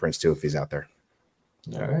up Taurean Prince too if he's out there.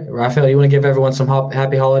 All right, Raphael, you want to give everyone some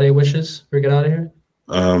happy holiday wishes before we get out of here?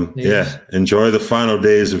 Enjoy the final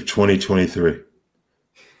days of 2023.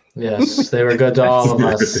 Yes, they were good to all of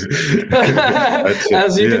us,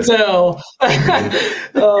 as you can tell.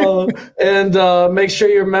 And make sure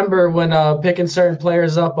you remember when picking certain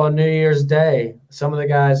players up on New Year's Day. Some of the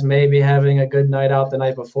guys may be having a good night out the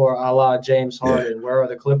night before, a la James Harden. Yeah. Where are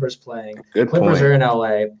the Clippers playing? Good Clippers point. are in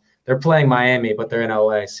LA. They're playing Miami, but they're in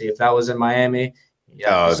LA. See, if that was in Miami,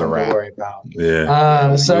 Yeah, it was a wrap. To worry about.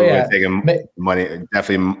 Yeah. Taking money,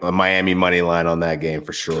 definitely a Miami money line on that game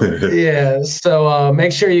for sure. Yeah. So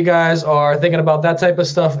make sure you guys are thinking about that type of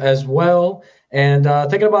stuff as well, and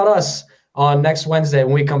thinking about us on next Wednesday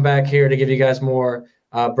when we come back here to give you guys more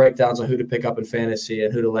breakdowns on who to pick up in fantasy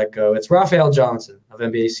and who to let go. It's Raphael Johnson of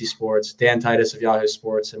NBC Sports, Dan Titus of Yahoo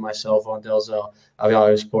Sports, and myself, Von Delzell of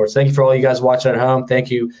Yahoo Sports. Thank you for all you guys watching at home. Thank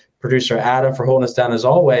you, producer Adam, for holding us down as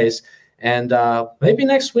always. And maybe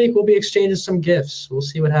next week we'll be exchanging some gifts. We'll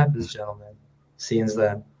see what happens, gentlemen. See you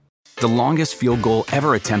then. The longest field goal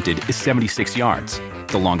ever attempted is 76 yards.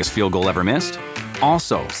 The longest field goal ever missed?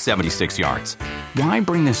 Also 76 yards. Why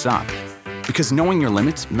bring this up? Because knowing your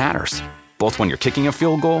limits matters, both when you're kicking a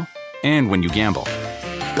field goal and when you gamble.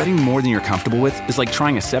 Betting more than you're comfortable with is like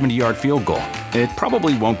trying a 70-yard field goal. It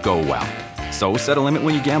probably won't go well. So set a limit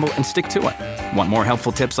when you gamble and stick to it. Want more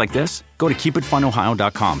helpful tips like this? Go to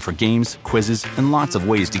keepitfunohio.com for games, quizzes, and lots of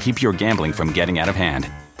ways to keep your gambling from getting out of hand.